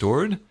is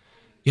restored,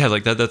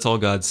 like that's all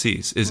God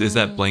sees is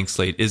that blank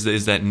slate,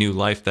 is that new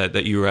life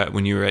that you were at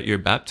when you were at your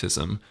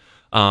baptism.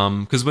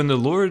 Because when the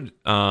Lord,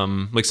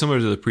 like similar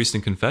to the priest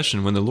in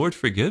confession, when the Lord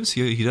forgives,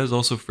 he does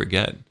also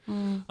forget.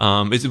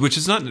 Which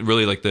is not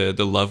really like the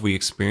love we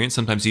experience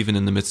sometimes even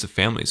in the midst of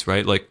families,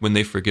 right? Like when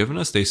they've forgiven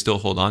us, they still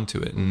hold on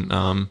to it.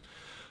 And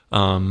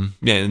and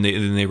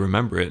they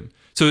remember it.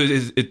 So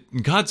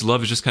God's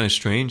love is just kind of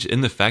strange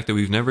in the fact that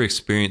we've never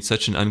experienced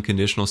such an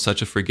unconditional,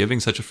 such a forgiving,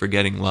 such a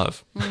forgetting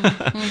love.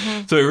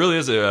 So it really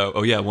is a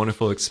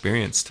wonderful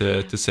experience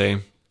to say,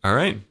 all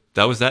right,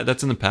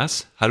 that's in the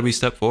past. How do we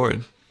step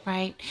forward?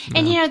 Right.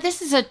 And,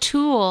 this is a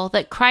tool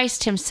that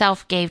Christ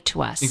himself gave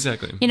to us.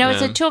 Exactly.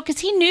 It's a tool because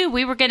he knew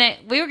we were gonna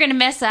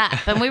mess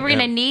up and we were going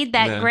to need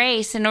that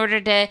grace in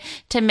order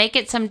to make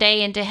it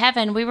someday into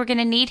heaven. We were going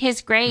to need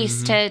his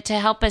grace to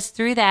help us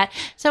through that.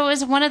 So it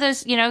was one of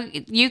those,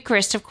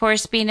 Eucharist, of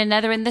course, being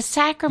another, and the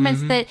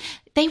sacraments that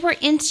they were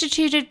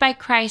instituted by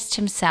Christ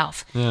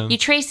himself. Yeah. You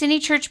trace any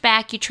church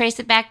back, you trace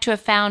it back to a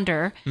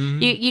founder.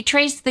 You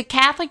trace the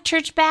Catholic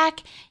Church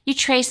back, you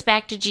trace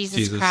back to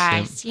Jesus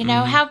Christ.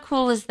 Yeah. How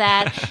cool is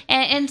that?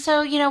 and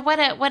so,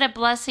 what a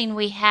blessing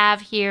we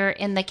have here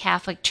in the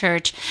Catholic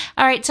Church.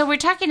 All right, so we're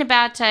talking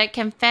about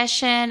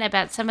confession,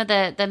 about some of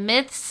the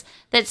myths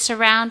that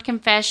surround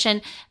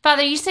confession.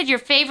 Father, you said your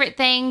favorite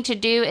thing to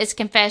do is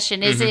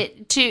confession. Is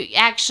it to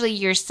actually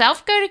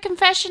yourself go to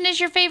confession is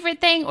your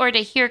favorite thing, or to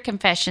hear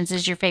confessions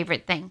is your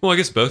favorite thing? Well, I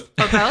guess both.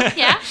 Or both,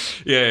 yeah?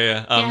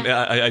 Yeah.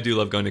 I do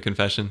love going to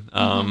confession.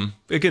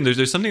 Again,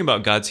 there's something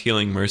about God's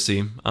healing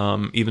mercy,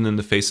 even in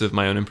the face of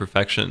my own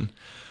imperfection.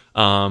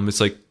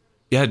 It's like,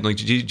 like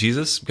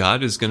Jesus,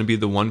 God is going to be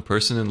the one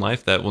person in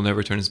life that will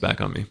never turn his back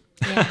on me.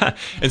 Yeah.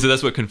 And so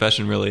that's what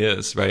confession really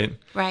is, right?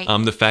 Right.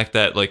 The fact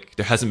that like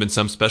there hasn't been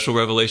some special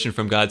revelation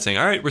from God saying,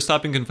 all right, we're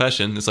stopping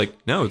confession. It's like,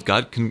 no,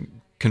 God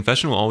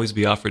confession will always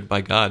be offered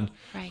by God,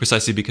 Right.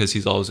 precisely because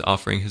he's always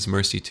offering his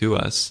mercy to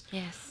us.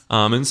 Yes.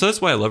 And so that's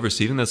why I love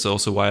receiving. That's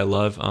also why I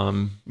love,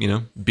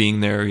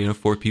 being there,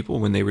 for people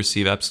when they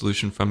receive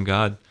absolution from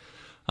God.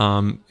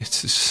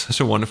 It's just such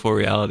a wonderful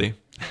reality.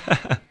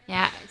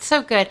 Yeah, it's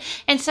so good.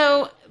 And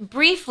so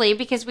briefly,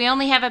 because we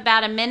only have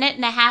about a minute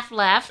and a half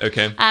left,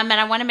 Okay. And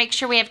I want to make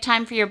sure we have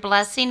time for your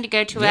blessing to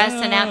go to us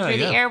and out through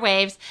the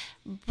airwaves.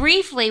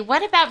 Briefly,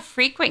 what about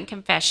frequent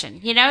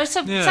confession?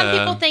 Some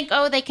people think,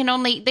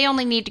 they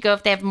only need to go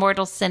if they have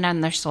mortal sin on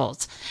their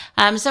souls.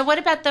 So what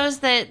about those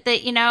that they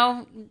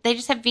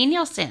just have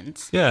venial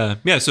sins? Yeah.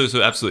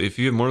 So absolutely. If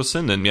you have mortal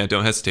sin, then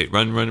don't hesitate.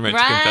 Run right to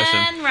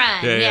confession.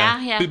 Run.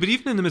 Yeah. But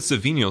even in the midst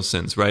of venial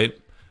sins, right?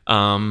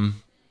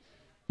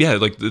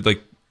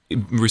 Like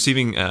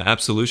receiving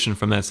absolution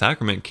from that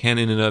sacrament can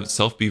in and of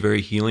itself be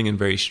very healing and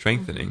very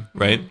strengthening,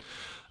 right?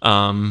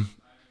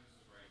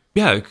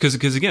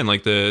 Because again,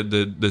 like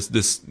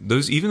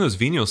those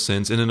venial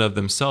sins in and of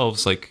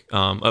themselves, like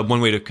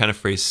one way to kind of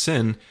phrase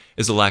sin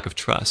is a lack of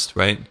trust,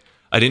 right?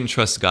 I didn't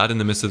trust God in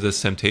the midst of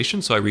this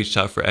temptation, so I reached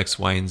out for X,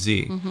 Y, and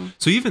Z.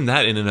 So even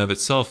that in and of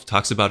itself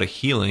talks about a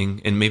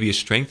healing and maybe a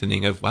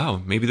strengthening of,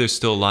 wow, maybe there's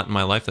still a lot in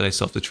my life that I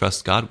still have to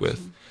trust God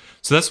with.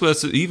 So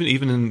that's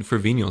even for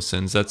venial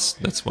sins.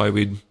 That's why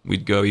we'd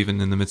go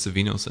even in the midst of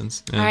venial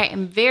sins. Yeah. All right,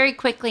 and very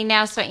quickly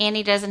now, so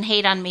Annie doesn't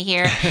hate on me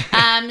here.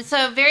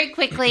 So very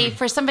quickly,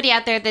 for somebody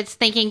out there that's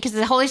thinking, because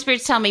the Holy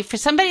Spirit's telling me, for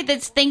somebody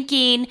that's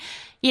thinking,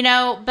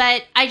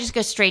 but I just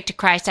go straight to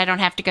Christ. I don't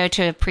have to go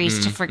to a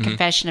priest for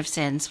confession of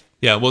sins.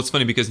 Yeah, well, it's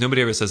funny because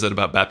nobody ever says that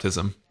about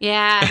baptism.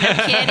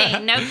 Yeah,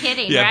 no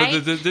kidding, yeah,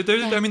 right? but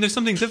there's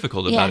something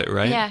difficult about it,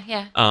 right?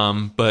 Yeah.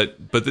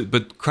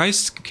 But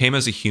Christ came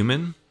as a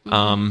human.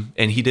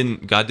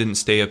 And God didn't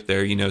stay up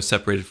there,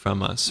 separated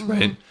from us,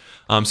 right?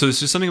 So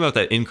it's just something about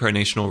that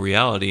incarnational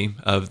reality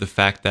of the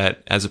fact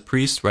that as a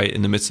priest, right,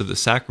 in the midst of the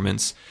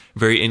sacraments,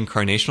 very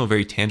incarnational,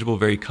 very tangible,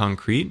 very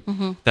concrete.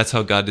 That's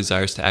how God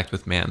desires to act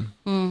with man.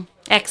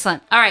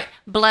 Excellent. All right,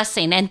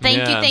 blessing. And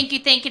thank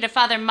you to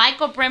Father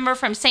Michael Bremer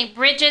from St.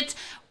 Bridget's.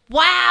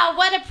 Wow,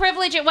 what a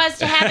privilege it was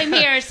to have him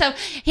here. So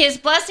his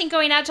blessing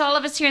going out to all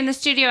of us here in the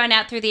studio and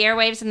out through the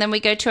airwaves, and then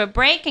we go to a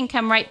break and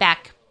come right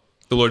back.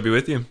 The Lord be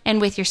with you. And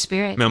with your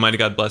spirit. May Almighty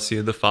God bless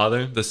you, the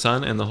Father, the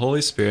Son, and the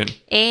Holy Spirit.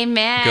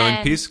 Amen. Go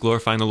in peace,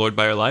 glorifying the Lord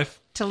by your life.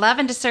 To love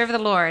and to serve the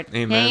Lord.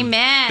 Amen.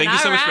 Thank you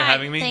so much for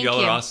having me. Thank Y'all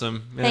you. are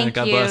awesome. Yeah, Thank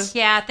God you. bless.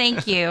 Yeah,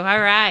 thank you. All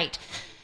right.